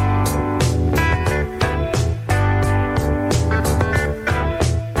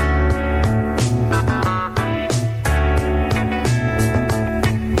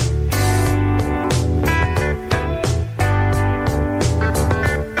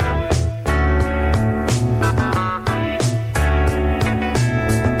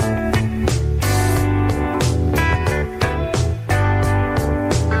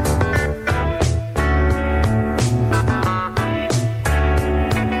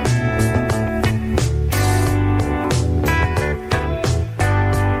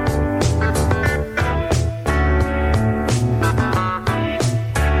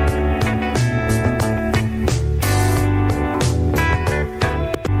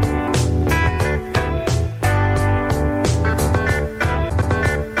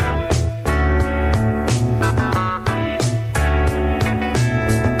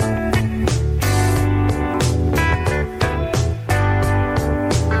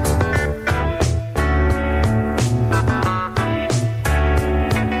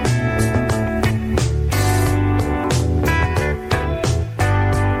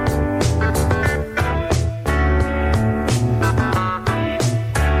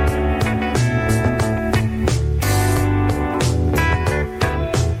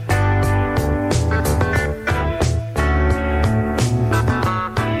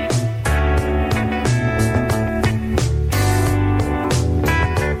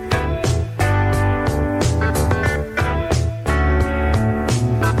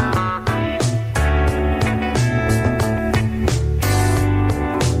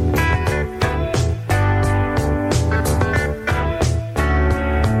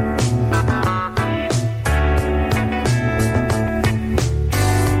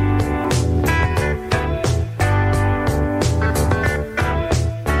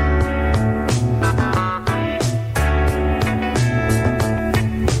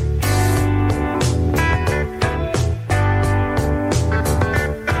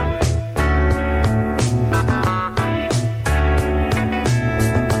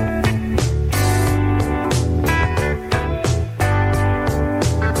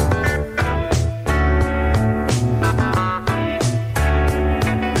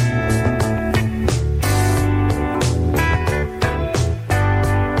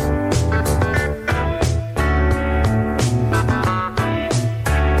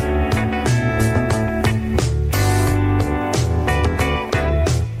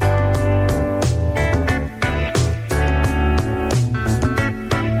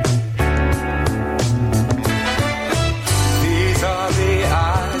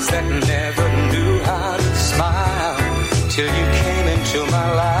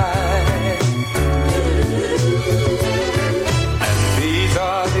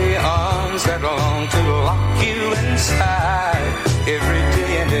 long to lock you inside every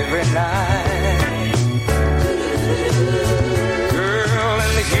day and every night. Girl,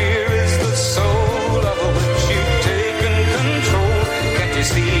 and here is the soul of which you've taken control. Can't you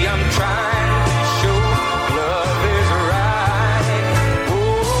see I'm trying to show love is right? Oh,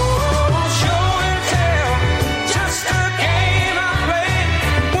 show and tell, just a game I play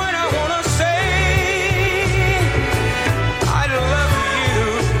when I wanna say I love you,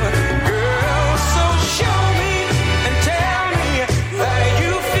 girl. So show me and tell me that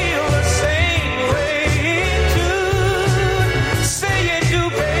you feel the same way too. Say you do,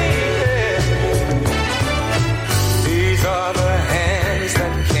 baby. These are the hands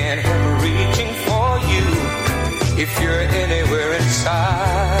that can't help reaching for you if you're anywhere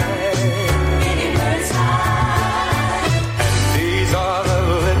inside. Anywhere inside. These are the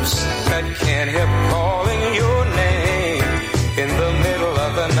lips that can't help calling your name in the middle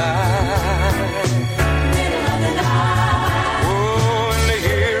of the night. Middle of the night. Oh, and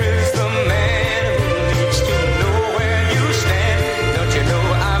here is the man who needs to know where you stand. Don't you know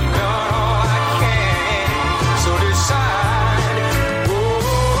I've done all I can? So decide. Oh,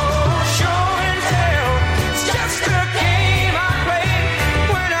 show and tell. It's just a game I play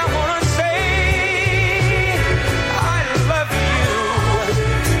when I wanna say I love you,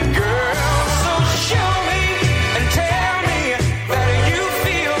 girl. So show me and tell me that you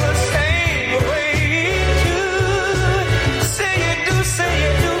feel the same way too. Say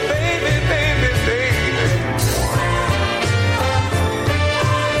you do, baby, baby, baby.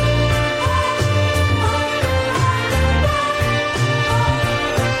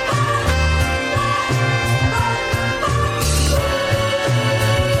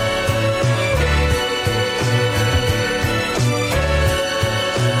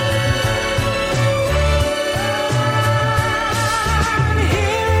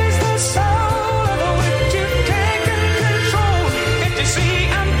 Here's the soul of which you've taken control. Can't you see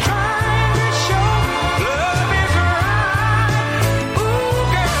I'm trying to show love is right? Ooh,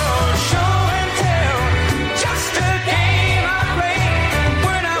 girl, show and tell. Just a game I play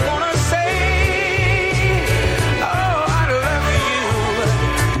when I wanna say, oh, I love you,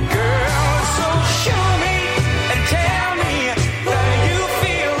 girl. So show me and tell me that you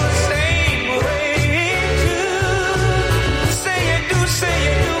feel the same way too. Say you do,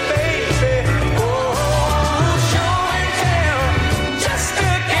 baby. Oh, show and tell. Just a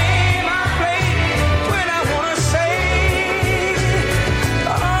game I play when I wanna say,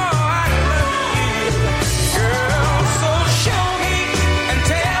 oh, I love you, girl. So show me and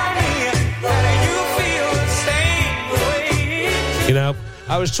tell me that you feel the same way. You know,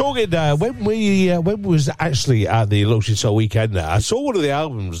 I was talking when we was actually at the Luxury Soul weekend. I saw one of the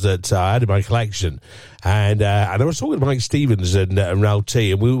albums that I had in my collection, and I was talking to Mike Stevens and Raul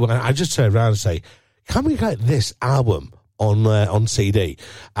T, and I just turned around and say, "Can we get this album on CD?"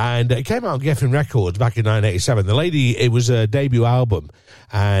 And it came out on Geffen Records back in 1987. The lady, it was a debut album,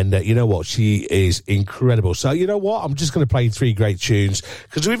 and you know what? She is incredible. So you know what? I'm just going to play 3 great tunes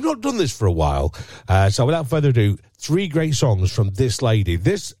because we've not done this for a while. So without further ado, 3 great songs from this lady.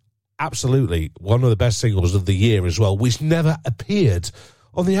 This absolutely one of the best singles of the year as well, which never appeared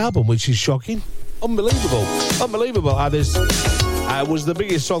on the album, which is shocking. Unbelievable how this was the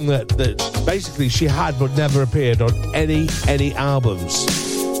biggest song that basically she had but never appeared on any albums.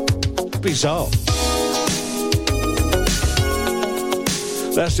 Bizarre.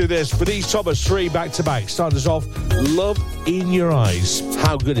 Let's do this. Bernice Thomas, 3 back-to-back. Start us off, Love in Your Eyes.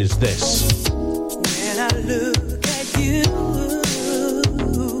 How good is this? When I look at you,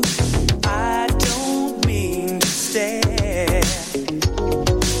 I don't mean to stare,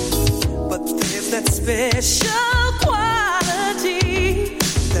 but there's that special quality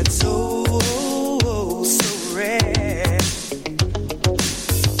that's so rare.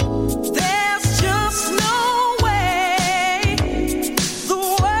 There's just no way the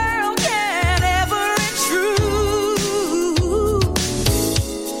world can ever intrude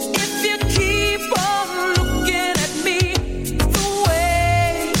if you keep on looking at me the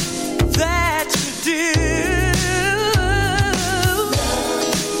way that you do.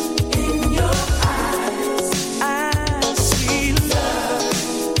 In your eyes, I see love.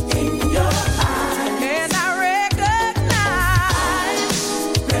 In your eyes, and I recognize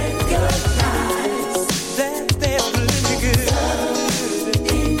that there's plenty good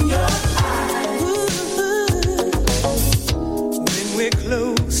in your eyes. When we're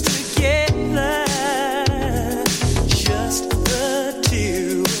close together, just the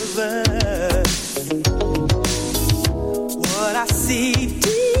two of us. What I see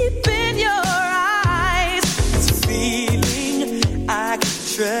deep in your eyes is a feeling I can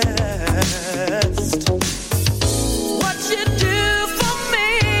trust. What you do for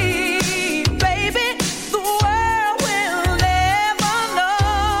me, baby, the world will never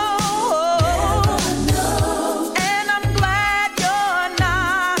know. And I'm glad you're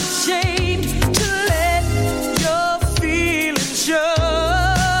not ashamed to let your feelings show.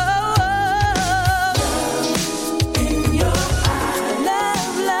 In your eyes,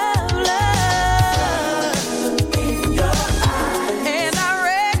 love, love, love. In your eyes, and I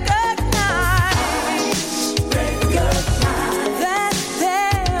recognize that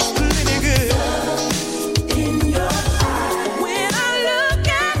there's plenty good in your eyes. When I look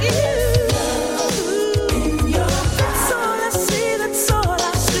at you, in your eyes, that's all I see, that's all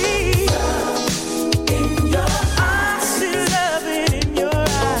I see. In your eyes, I see loving in your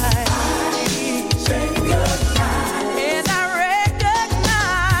eyes. And I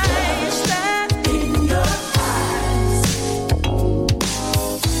recognize that in your eyes,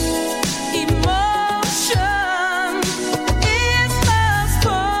 emotion is love's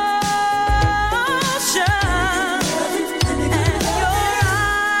potion, and your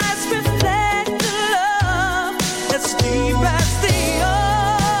eyes reflect the love that's deep as the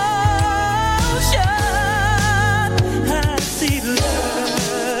ocean. I see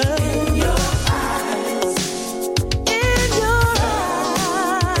love in your eyes, in your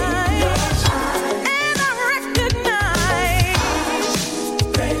eyes, and I recognize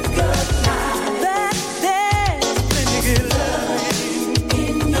that there's plenty good loving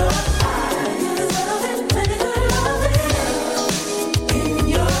in your eyes. Plenty good loving in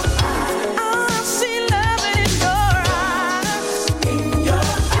your eyes. I see loving in your eyes.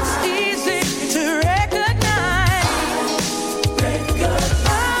 It's easy to recognize.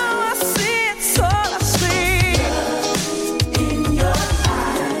 Oh, I see, it's all I see. In your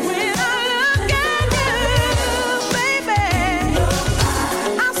eyes. When I look at you, baby,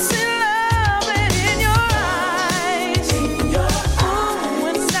 I see loving in your eyes. Oh,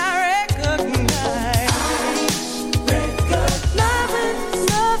 when I recognize loving,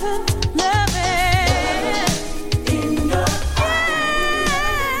 loving, loving in your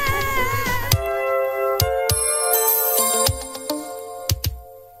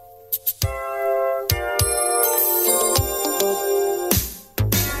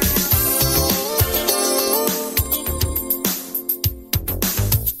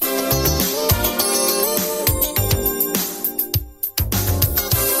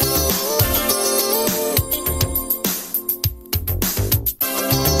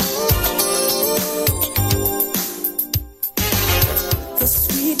The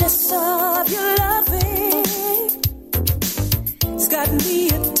sweetness of your loving has got me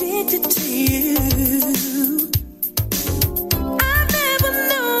addicted to you. I've never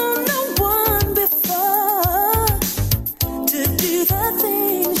known no one before to do the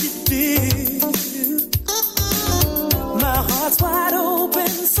things you do. My heart's wide open,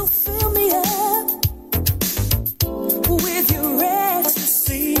 so fill me up with your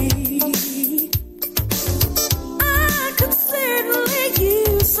ecstasy. I could certainly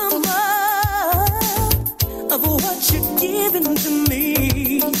use some more of what you're giving to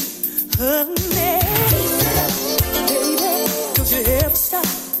me, honey. Baby, don't you ever stop.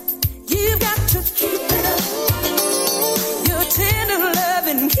 You've got to keep it up. Your tender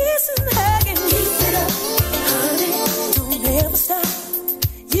loving, kissing, hugging, keep it up, honey. Don't ever stop.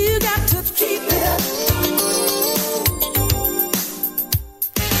 You got to keep it up.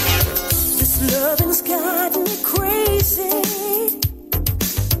 This loving's got me crazy.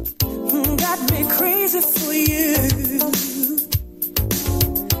 Got me crazy for you.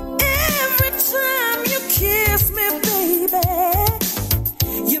 Every time you kiss me, baby,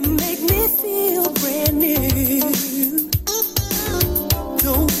 you make me feel brand new.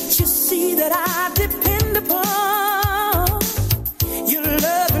 Don't you see that I depend upon your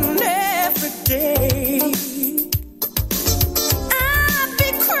loving every day? I'd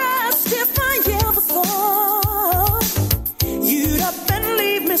be crushed if I ever thought you'd up and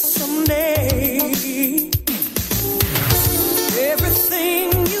leave me someday. Everything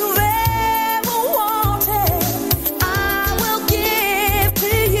you've ever wanted, I will give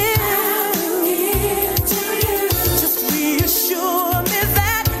to you. Just reassure me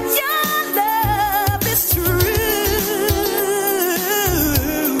that your love is true.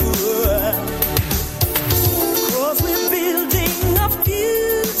 'Cause we're building a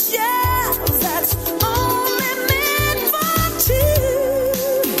future that's only meant for two.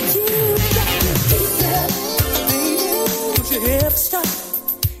 You got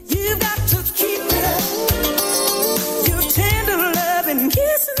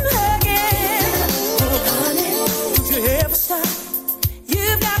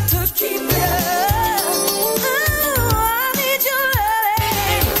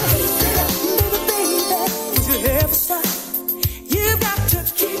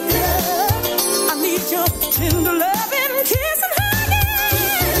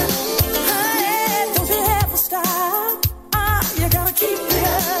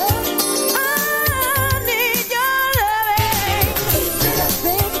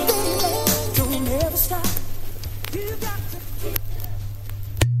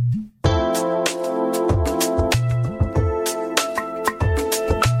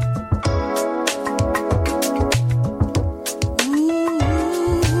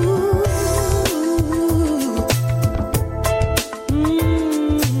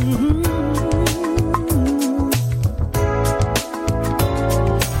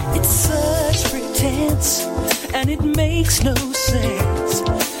makes no sense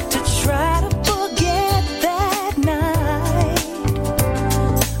to try to forget that night.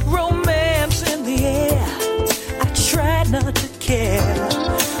 Romance in the air, I tried not to care,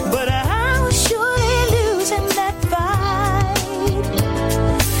 but I was surely losing that fight.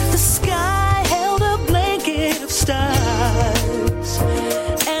 The sky held a blanket of stars,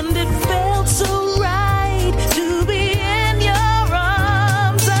 and it felt so right to be in your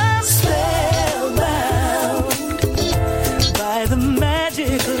arms. I'm spellbound by the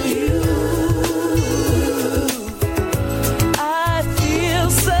magic of you. I feel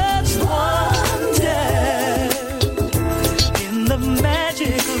such wonder in the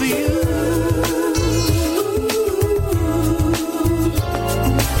magic of you.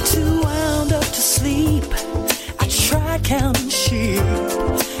 Too wound up to sleep, I tried counting sheep,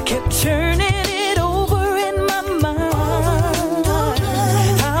 kept turning it over in my mind.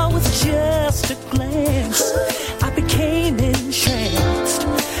 How with just a glance I became entranced,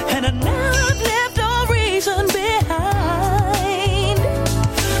 and I now have left all reason behind.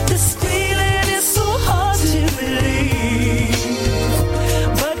 This feeling is so hard to believe,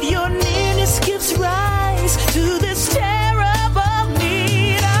 but your nearness gives rise to this terrible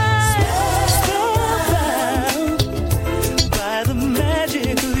need. I'm spellbound by the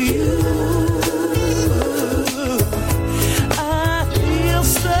magic of you. I feel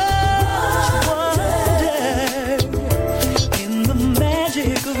such wonder in the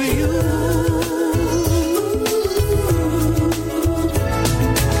magic of you.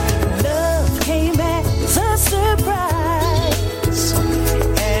 Love came as a surprise,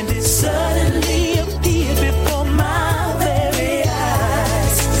 and it suddenly appeared before my very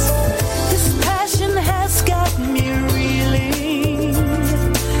eyes. This passion has got me reeling,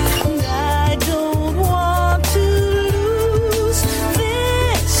 and I don't want to lose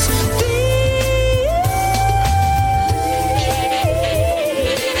this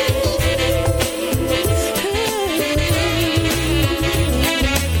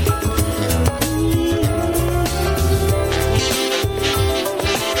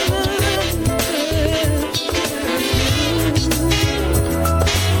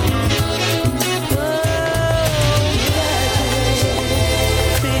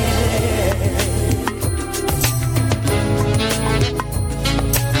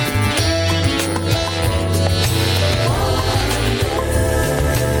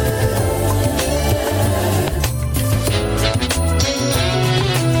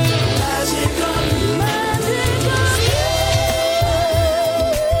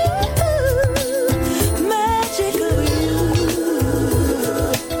magic of you.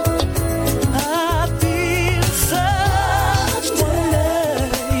 I feel such wonder,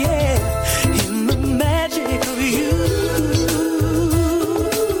 yeah, in the magic of you.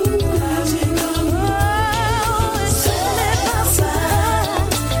 It's at my side,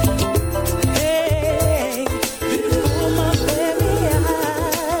 hey, before my very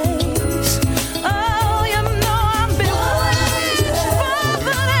eyes. Oh, you know I'm bewildered,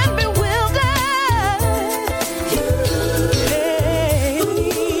 bothered and bewildered. Hey,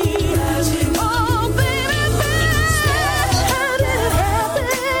 oh baby, how did it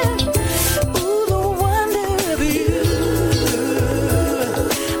happen? Ooh, the wonder of you.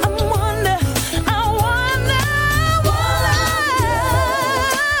 I wonder,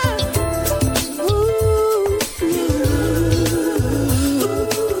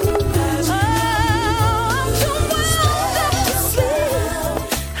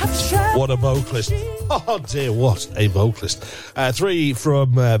 What a vocalist. Oh dear, what a vocalist. 3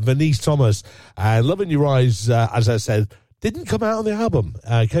 from Venice Thomas. Loving Your Eyes, as I said, didn't come out on the album.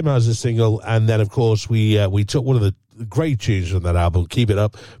 Came out as a single, and then, of course, we took one of the great tunes from that album, Keep It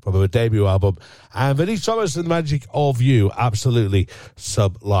Up, from her debut album. And Venice Thomas and the Magic of You, absolutely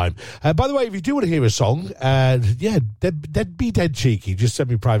sublime. By the way, if you do want to hear a song, be dead cheeky. Just send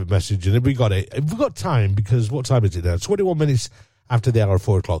me a private message, and if we got time, because what time is it now? 21 minutes after the hour of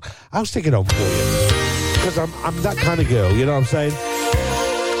 4 o'clock. I'll stick it on for you, because I'm that kind of girl, you know what I'm saying?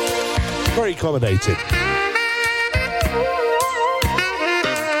 Very accommodating.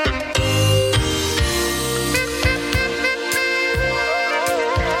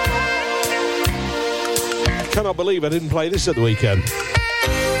 I cannot believe I didn't play this at the weekend.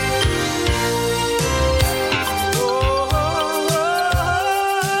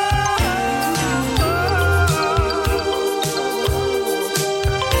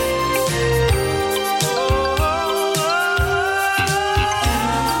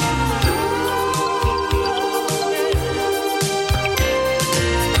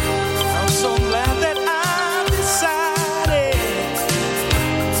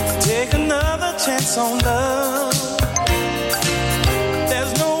 chance on love.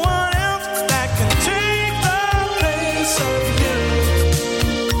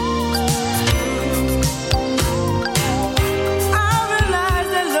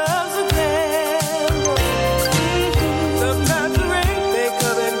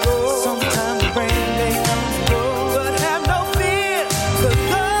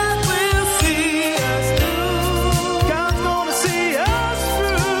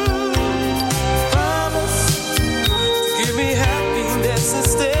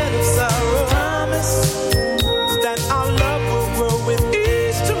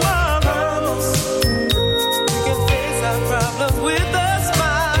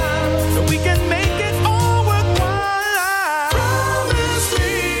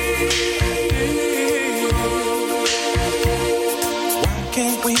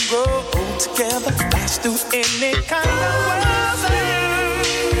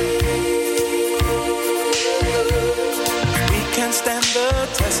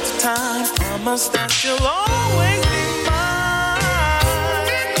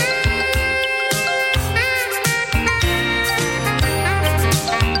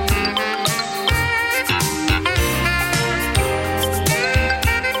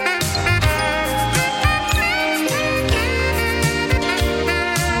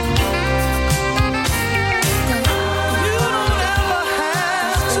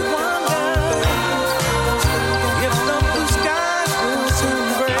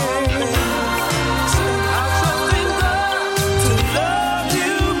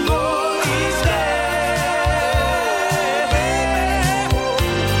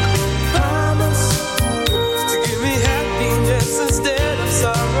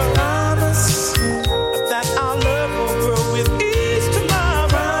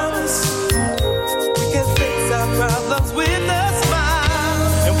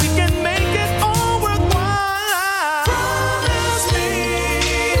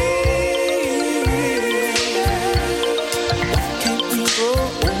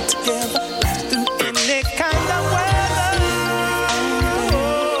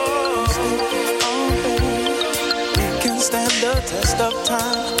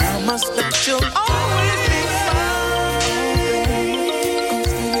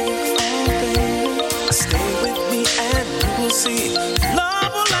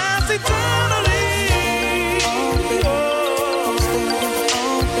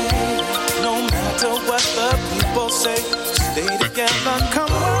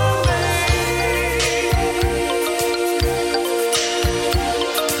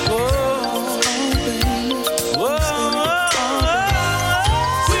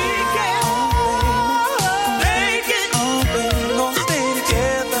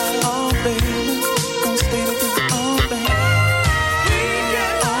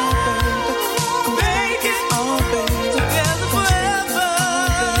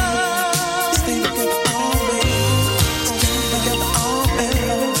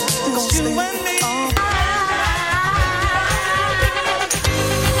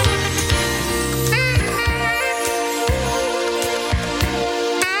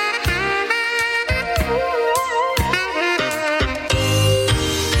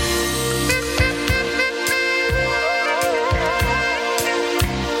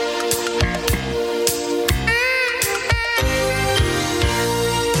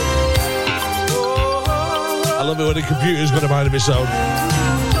 I love it when the computer's got a mind of its own.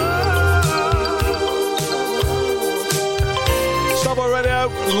 Soulfull Radio,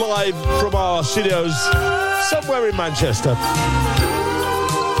 live from our studios somewhere in Manchester.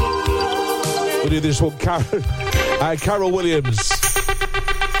 We'll do this one, Carol Williams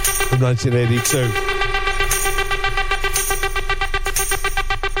from 1982.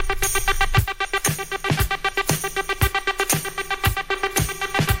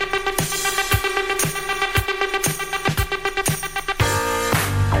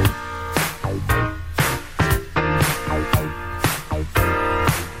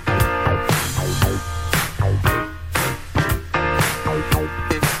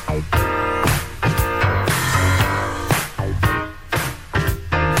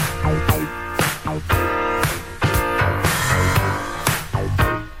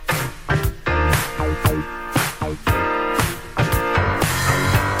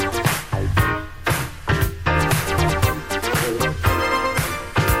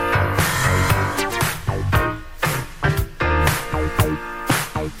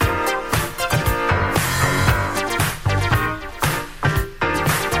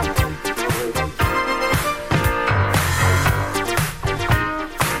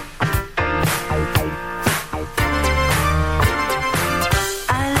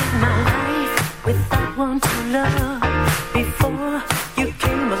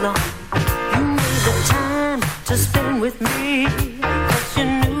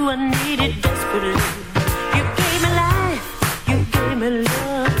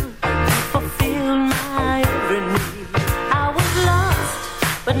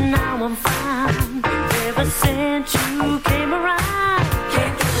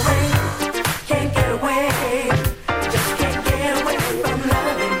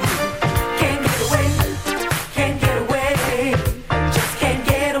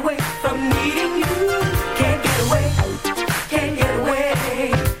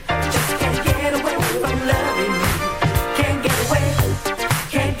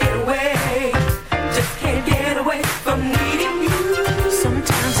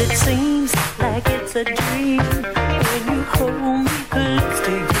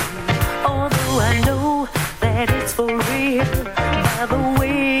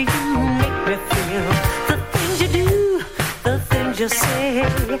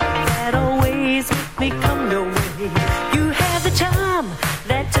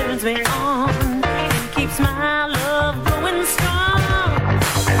 turns me on and keeps my love going strong.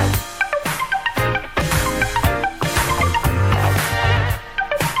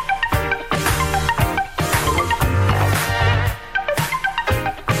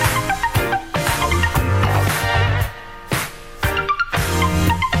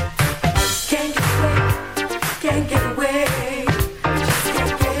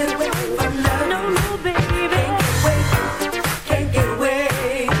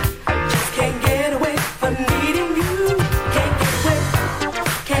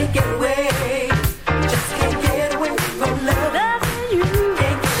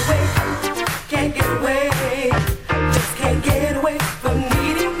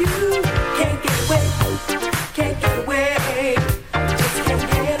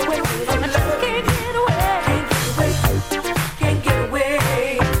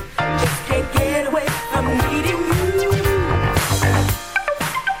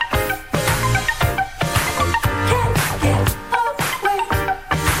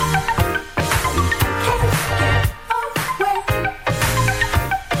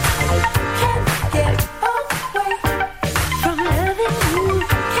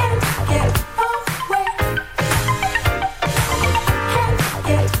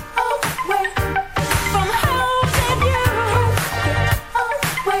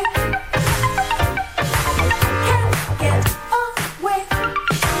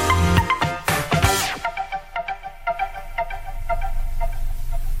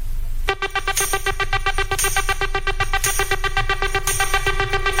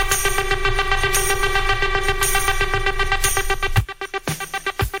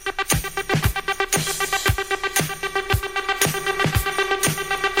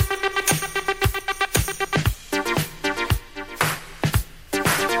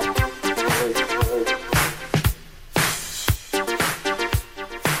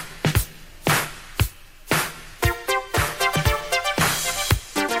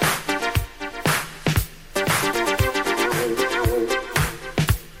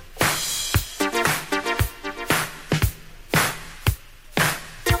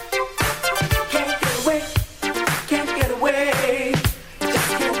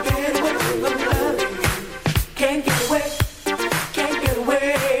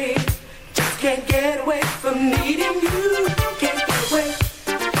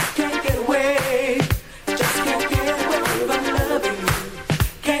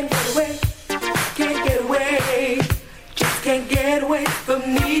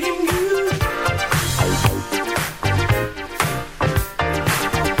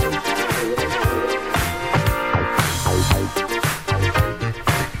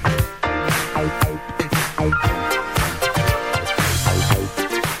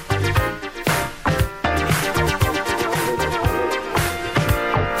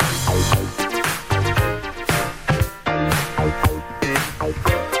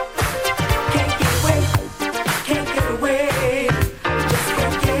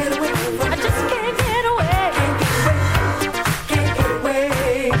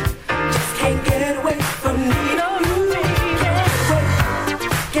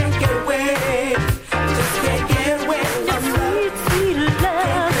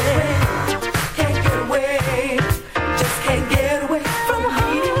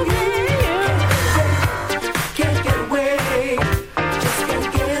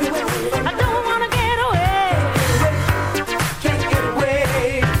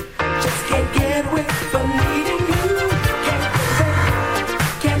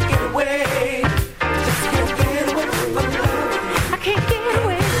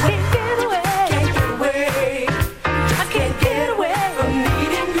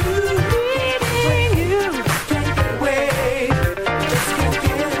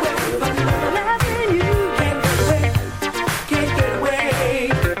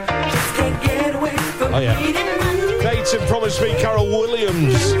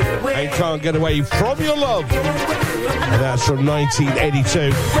 Get Away From Your Love, and that's from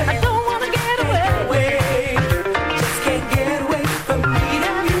 1982.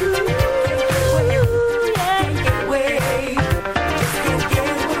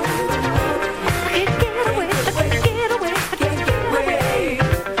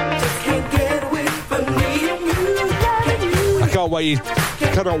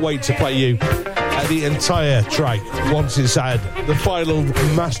 Cannot wait to play you the entire track once it's had the final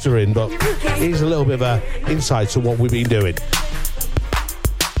mastering, but here's a little bit of an insight to what we've been doing.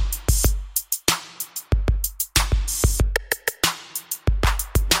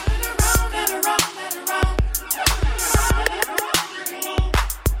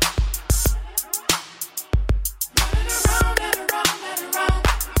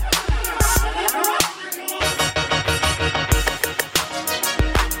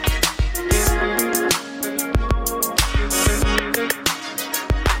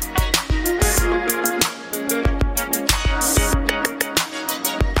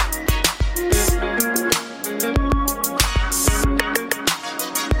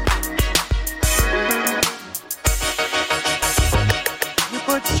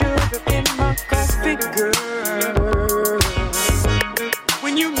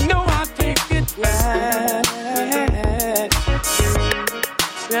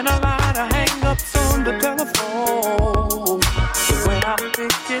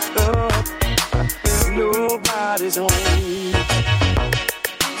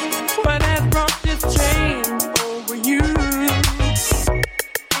 What has brought this change over you?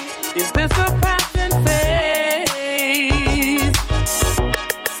 Is this a passing phase?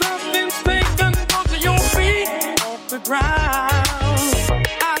 Something's taken both of your feet off the ground.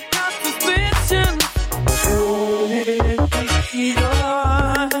 I got suspicion.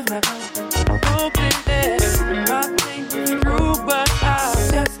 Hoping that nothing is true, but I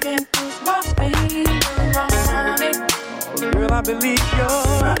just can't put my finger on it. Girl, I believe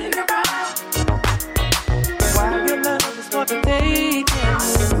you're running around. While your love is for the taking.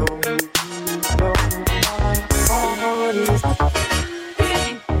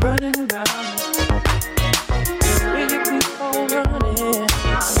 Running around. Will you keep on running?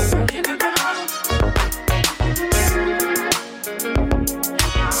 Running around.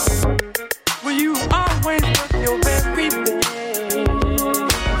 Will you always look your very best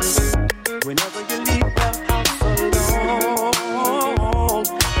whenever you leave the house alone?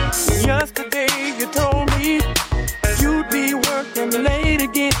 Yesterday you told me you'd be working late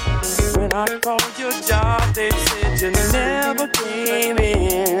again. When I called your job, they said you never came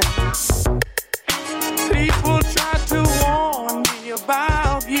in. People try to warn me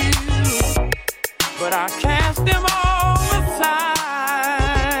about you, but I cast them all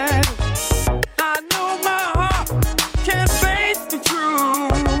aside. I know my heart can't face the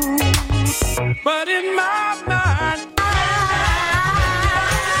truth, but in my mind,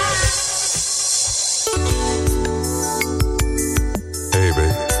 Hey,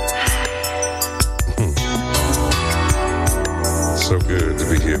 baby. So good to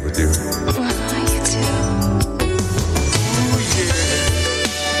be here with you. You too. Ooh, yeah.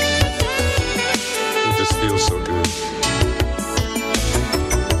 It just feels so good.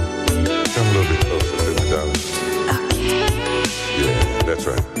 Come a little bit closer to me, darling. Okay. Yeah, that's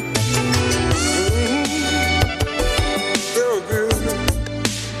right. So good.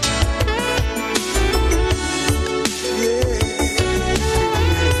 Yeah.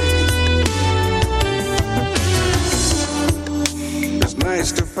 It's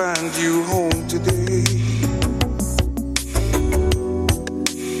nice to find you home today.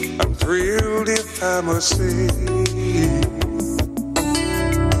 I'm thrilled if I must say.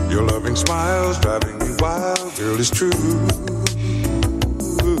 Your loving smile's driving me wild, girl, it's true.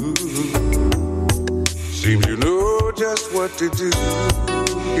 Seems you know just what to do,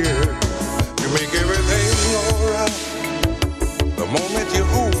 yeah. You make everything alright the moment you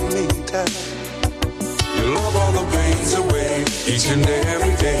hold me tight. You love all the pains away each and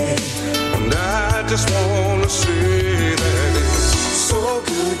every day. And I just wanna say that it's so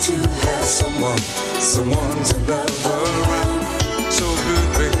good to have someone to love around. So good,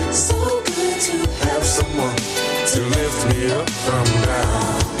 baby. So good to have someone to lift me up from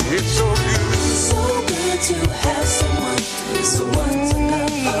down. It's so good. So good to have someone to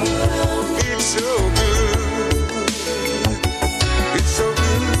love around. It's so good. It's so good.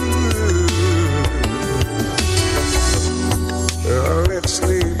 Let's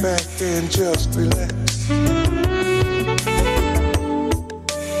lay back and just relax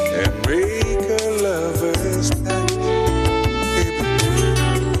and make a lover's pact.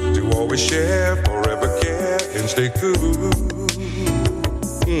 To always share, forever care, and stay cool.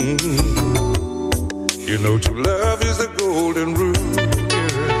 You know true love is the golden rule. Yeah.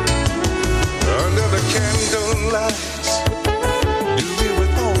 Under the candlelight, do it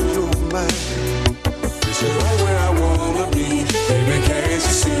with all your might. This is right where I wanna be, baby, can't you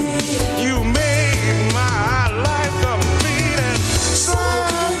see? You made my life complete and so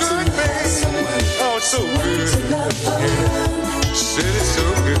good, baby. Oh, so good. Yeah. Said it's so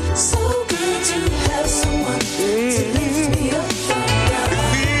good. So good to have someone to lift me up from down. It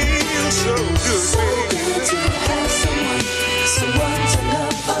feels so good, so good to have someone to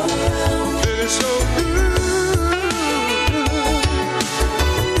love around. Said it's so good.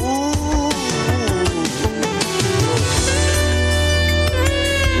 Ooh.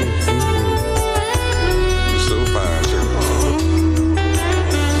 You're so fine, girl.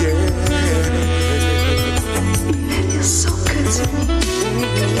 Yeah. You're so good to me.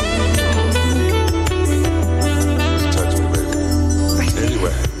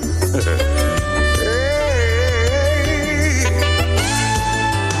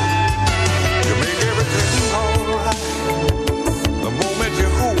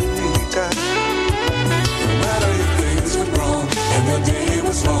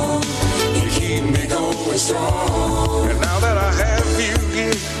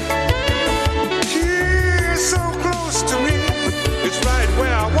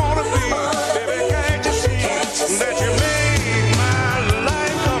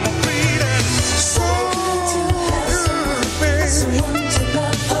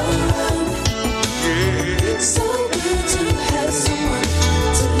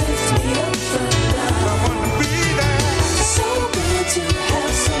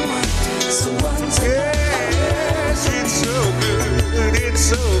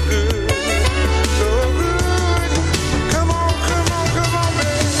 good, so good. Come on,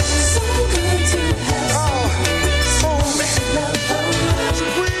 baby. So good to have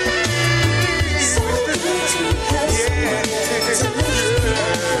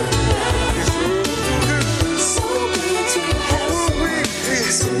so good to have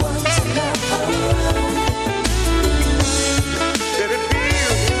someone to love around. That it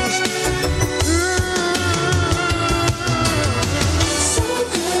feels So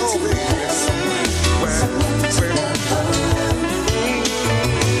good to have someone to love around.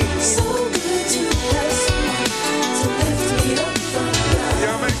 So good to have someone to lift me up from down.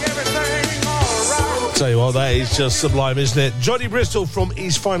 you make everything all right. Tell you what, that is just sublime, isn't it? Johnny Bristol from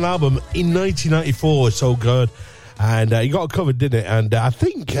his final album in 1994, So Good. And he got it covered, didn't it? And I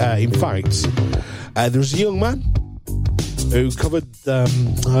think, in fact, there was a young man who covered,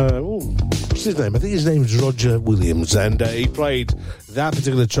 what's his name? I think his name's Roger Williams. And he played that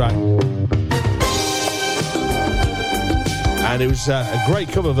particular track. And it was a great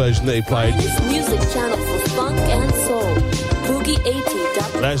cover version that he played. Finest music channel for funk and soul.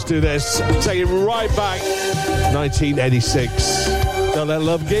 Boogie80.com. Let's do this. Take it right back. 1986. Don't let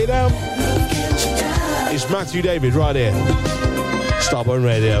love get down. It's Matthew David right here. Starpoint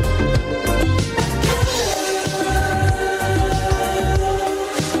Radio.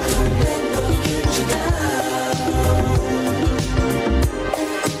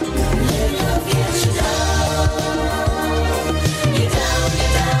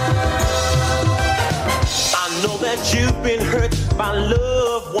 I know that you've been hurt by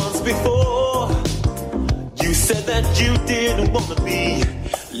love once before. You said that you didn't want to be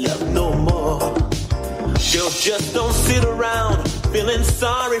loved no more. Girl, just don't sit around feeling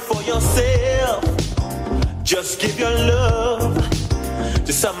sorry for yourself. Just give your love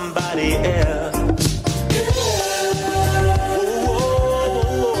to somebody else.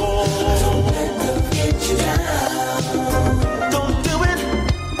 Don't do it.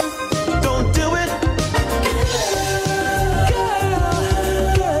 Don't do it.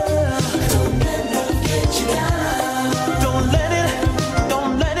 Don't let love get you down. Don't let it.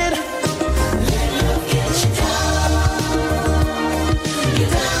 Don't let it. Let love get you down. You're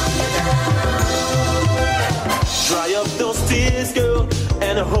down, you're down. Dry up those tears, girl,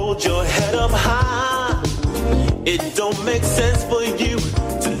 and hold your head up high. It don't make sense for you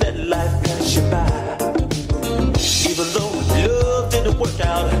to let life pass you by. Even though love didn't work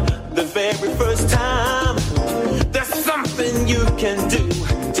out the very first time, there's something you can do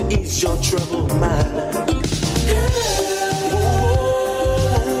to ease your troubled mind.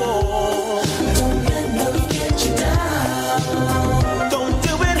 Don't let love get you down. Don't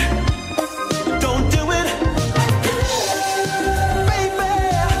do it. Don't do it. Baby,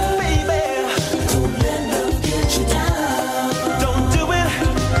 baby. Don't let love get you down. Don't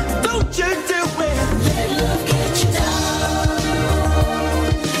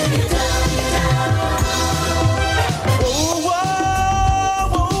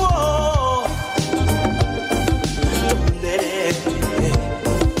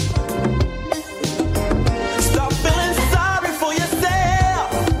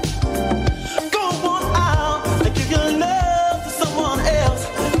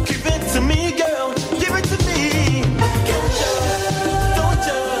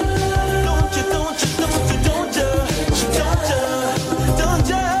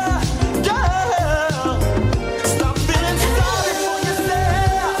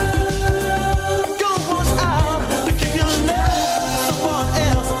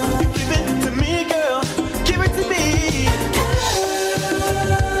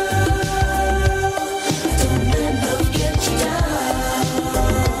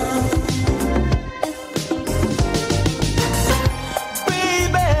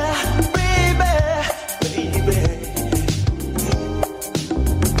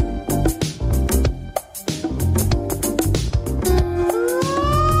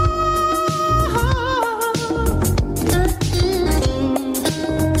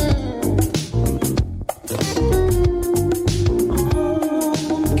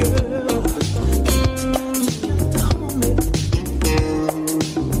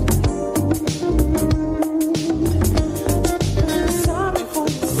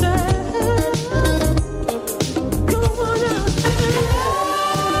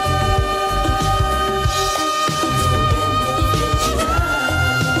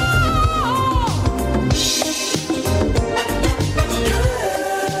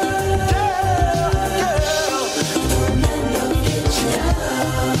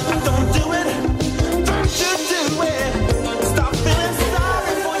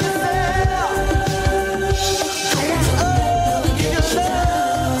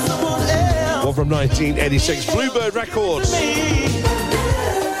record from 1986, Bluebird Records.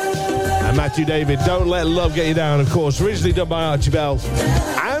 And Matthew David, Don't Let Love Get You Down, of course, originally done by Archie Bell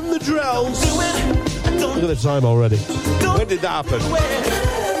and the Drells. Look at the time already. When did that happen?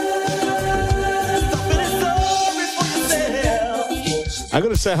 I'm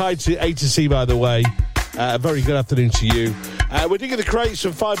going to say hi to A to C, by the way. A very good afternoon to you. We're digging the crates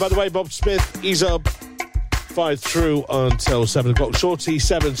from 5, by the way. Bob Smith, he's up 5 through until 7 o'clock. Shorty,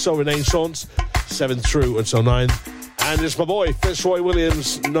 7, so Renaissance, 7 through until 9. And it's my boy, Fitzroy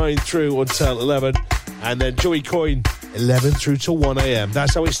Williams, 9 through until 11. And then Joey Coyne, 11 through till 1 a.m.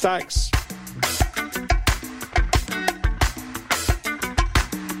 That's how it stacks.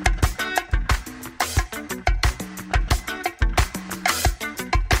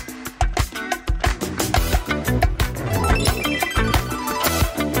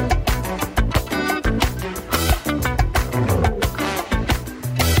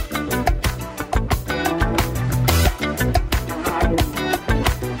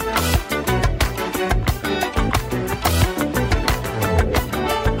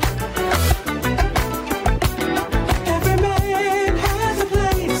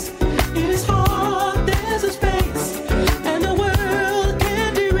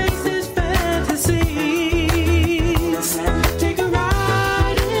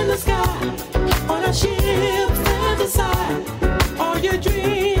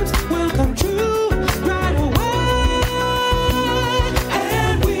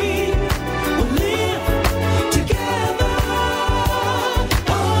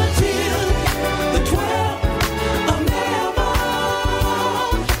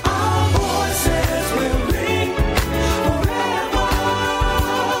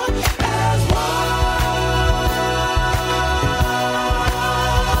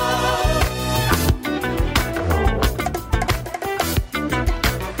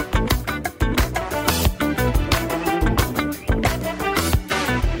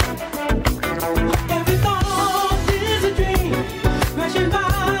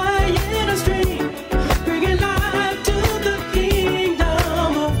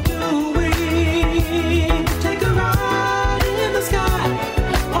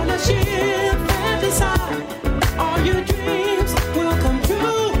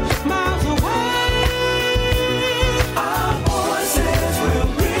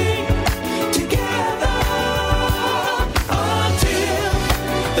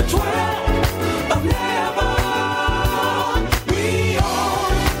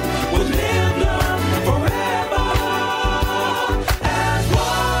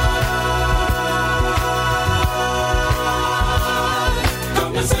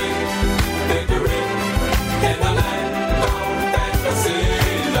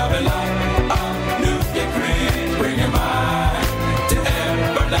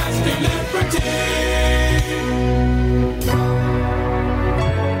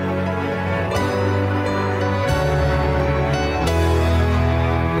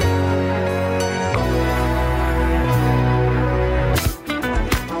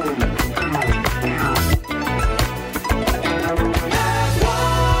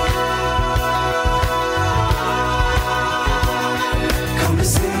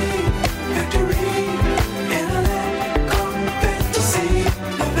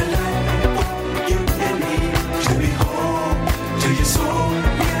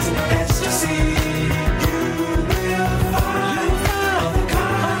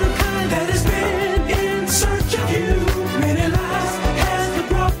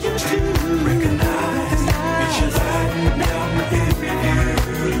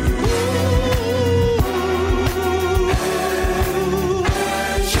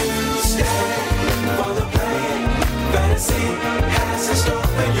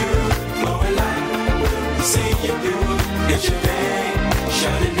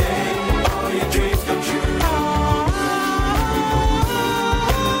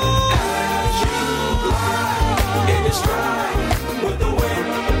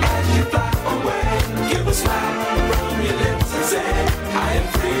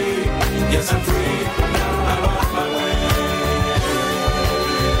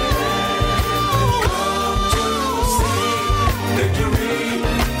 Victory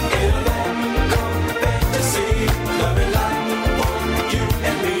in a land called fantasy. Love and light.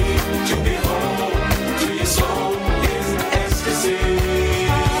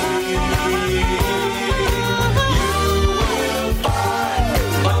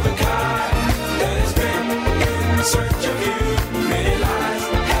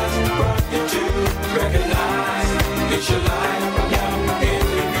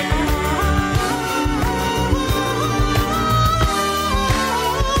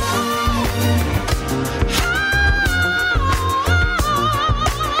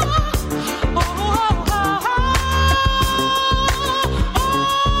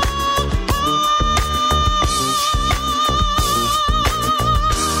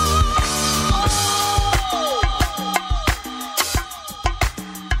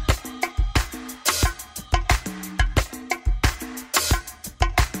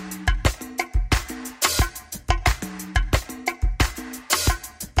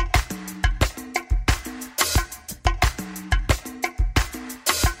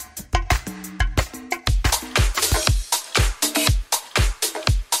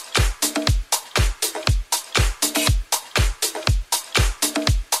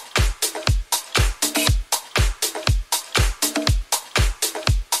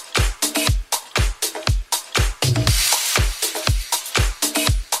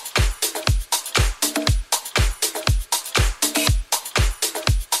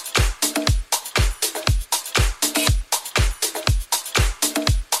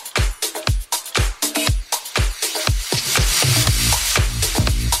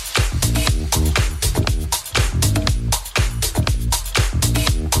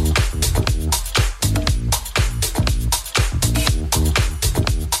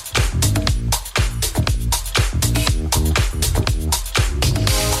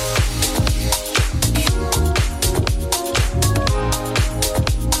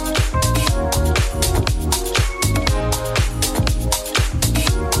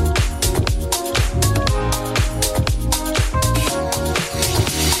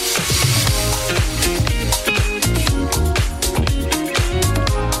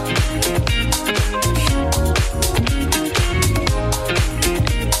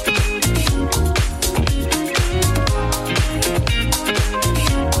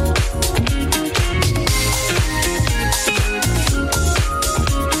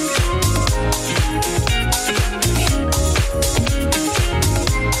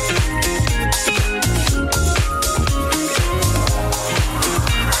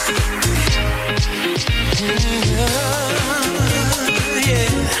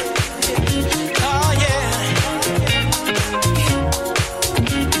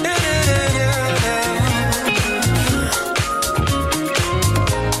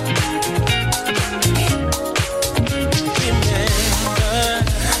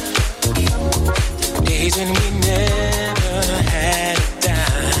 days when we never had a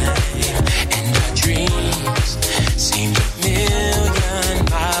dime, and our dreams seemed a million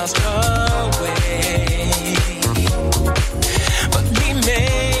miles away. But we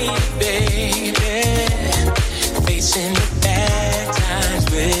made it, baby, facing the bad times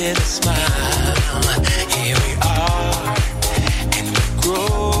with a smile. Here we are, and we're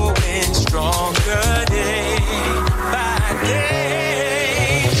growing stronger day by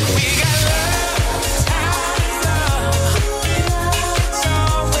day. We got love, time, love. It's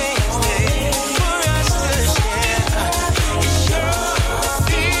always there for us to share. It sure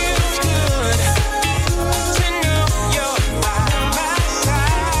feels good to know you're by my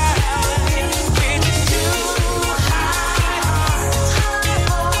side. We're just two hearts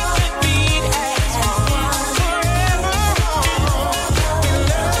that beat as one forever. We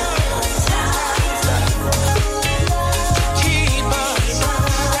love keep us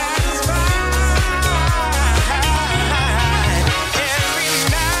satisfied every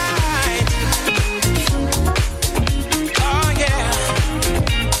night. Oh yeah.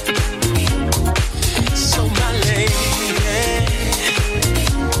 So my lady,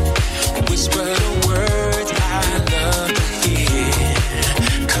 whisper the words I love to hear.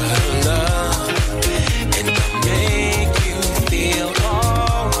 Cuddle love and I'll make you feel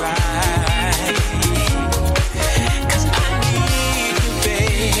alright. 'Cause I need you,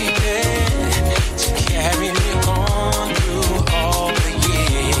 baby, to carry me on through all the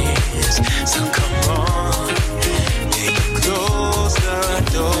years. So come on, baby, close the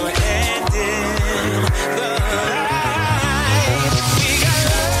door and dim the light. We got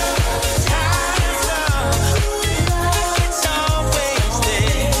love, time, love. It's always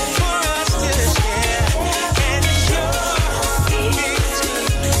there for us to share, and it sure feels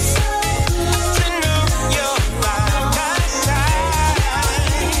good to know you're by my side.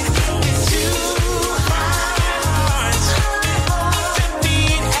 It's two hearts that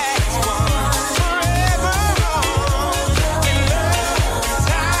beat as one forever. We love,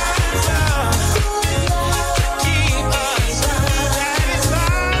 time, love. Keep us satisfied.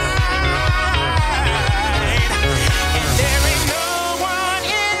 And there ain't no one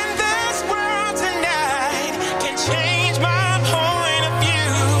in this world tonight can change my point of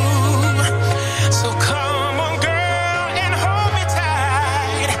view. So come on, girl, and hold me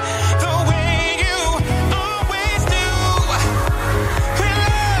tight the way you always do. We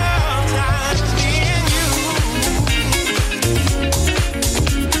love times me and you.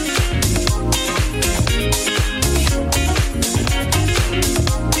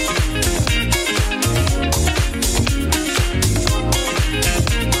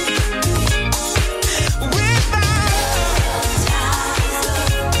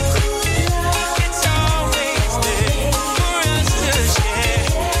 It's always there for us to share,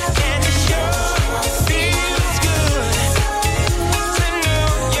 and it sure feels good to know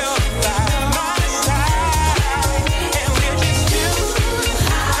you're by my side. And we're just two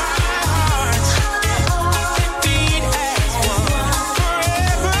hearts that beat as one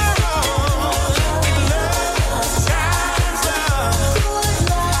forever. We love, times love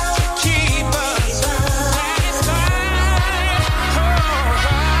to keep us satisfied.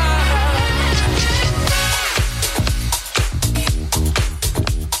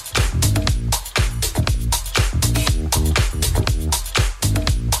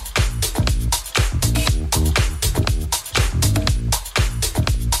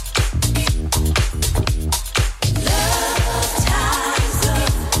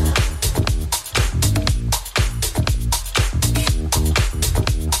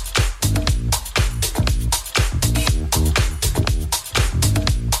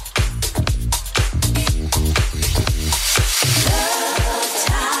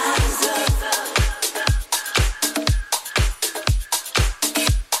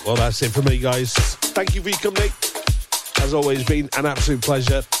 Well, that's it from me, guys. Thank you for your company. As always, been an absolute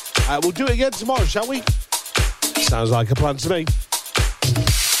pleasure. We'll do it again tomorrow, shall we? Sounds like a plan to me.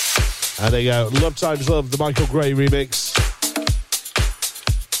 And there you go. Love Times Love, the Michael Gray remix.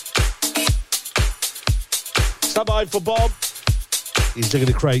 Stand by for Bob. He's digging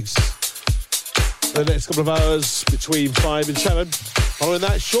the crates. For the next couple of hours between 5 and 7. Following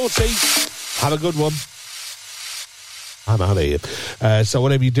that, Shorty. Have a good one. I'm out of here. So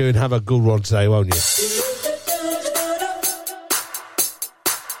whatever you're doing, have a good one today, won't you?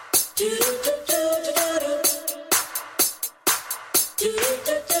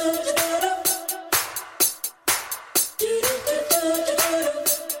 Do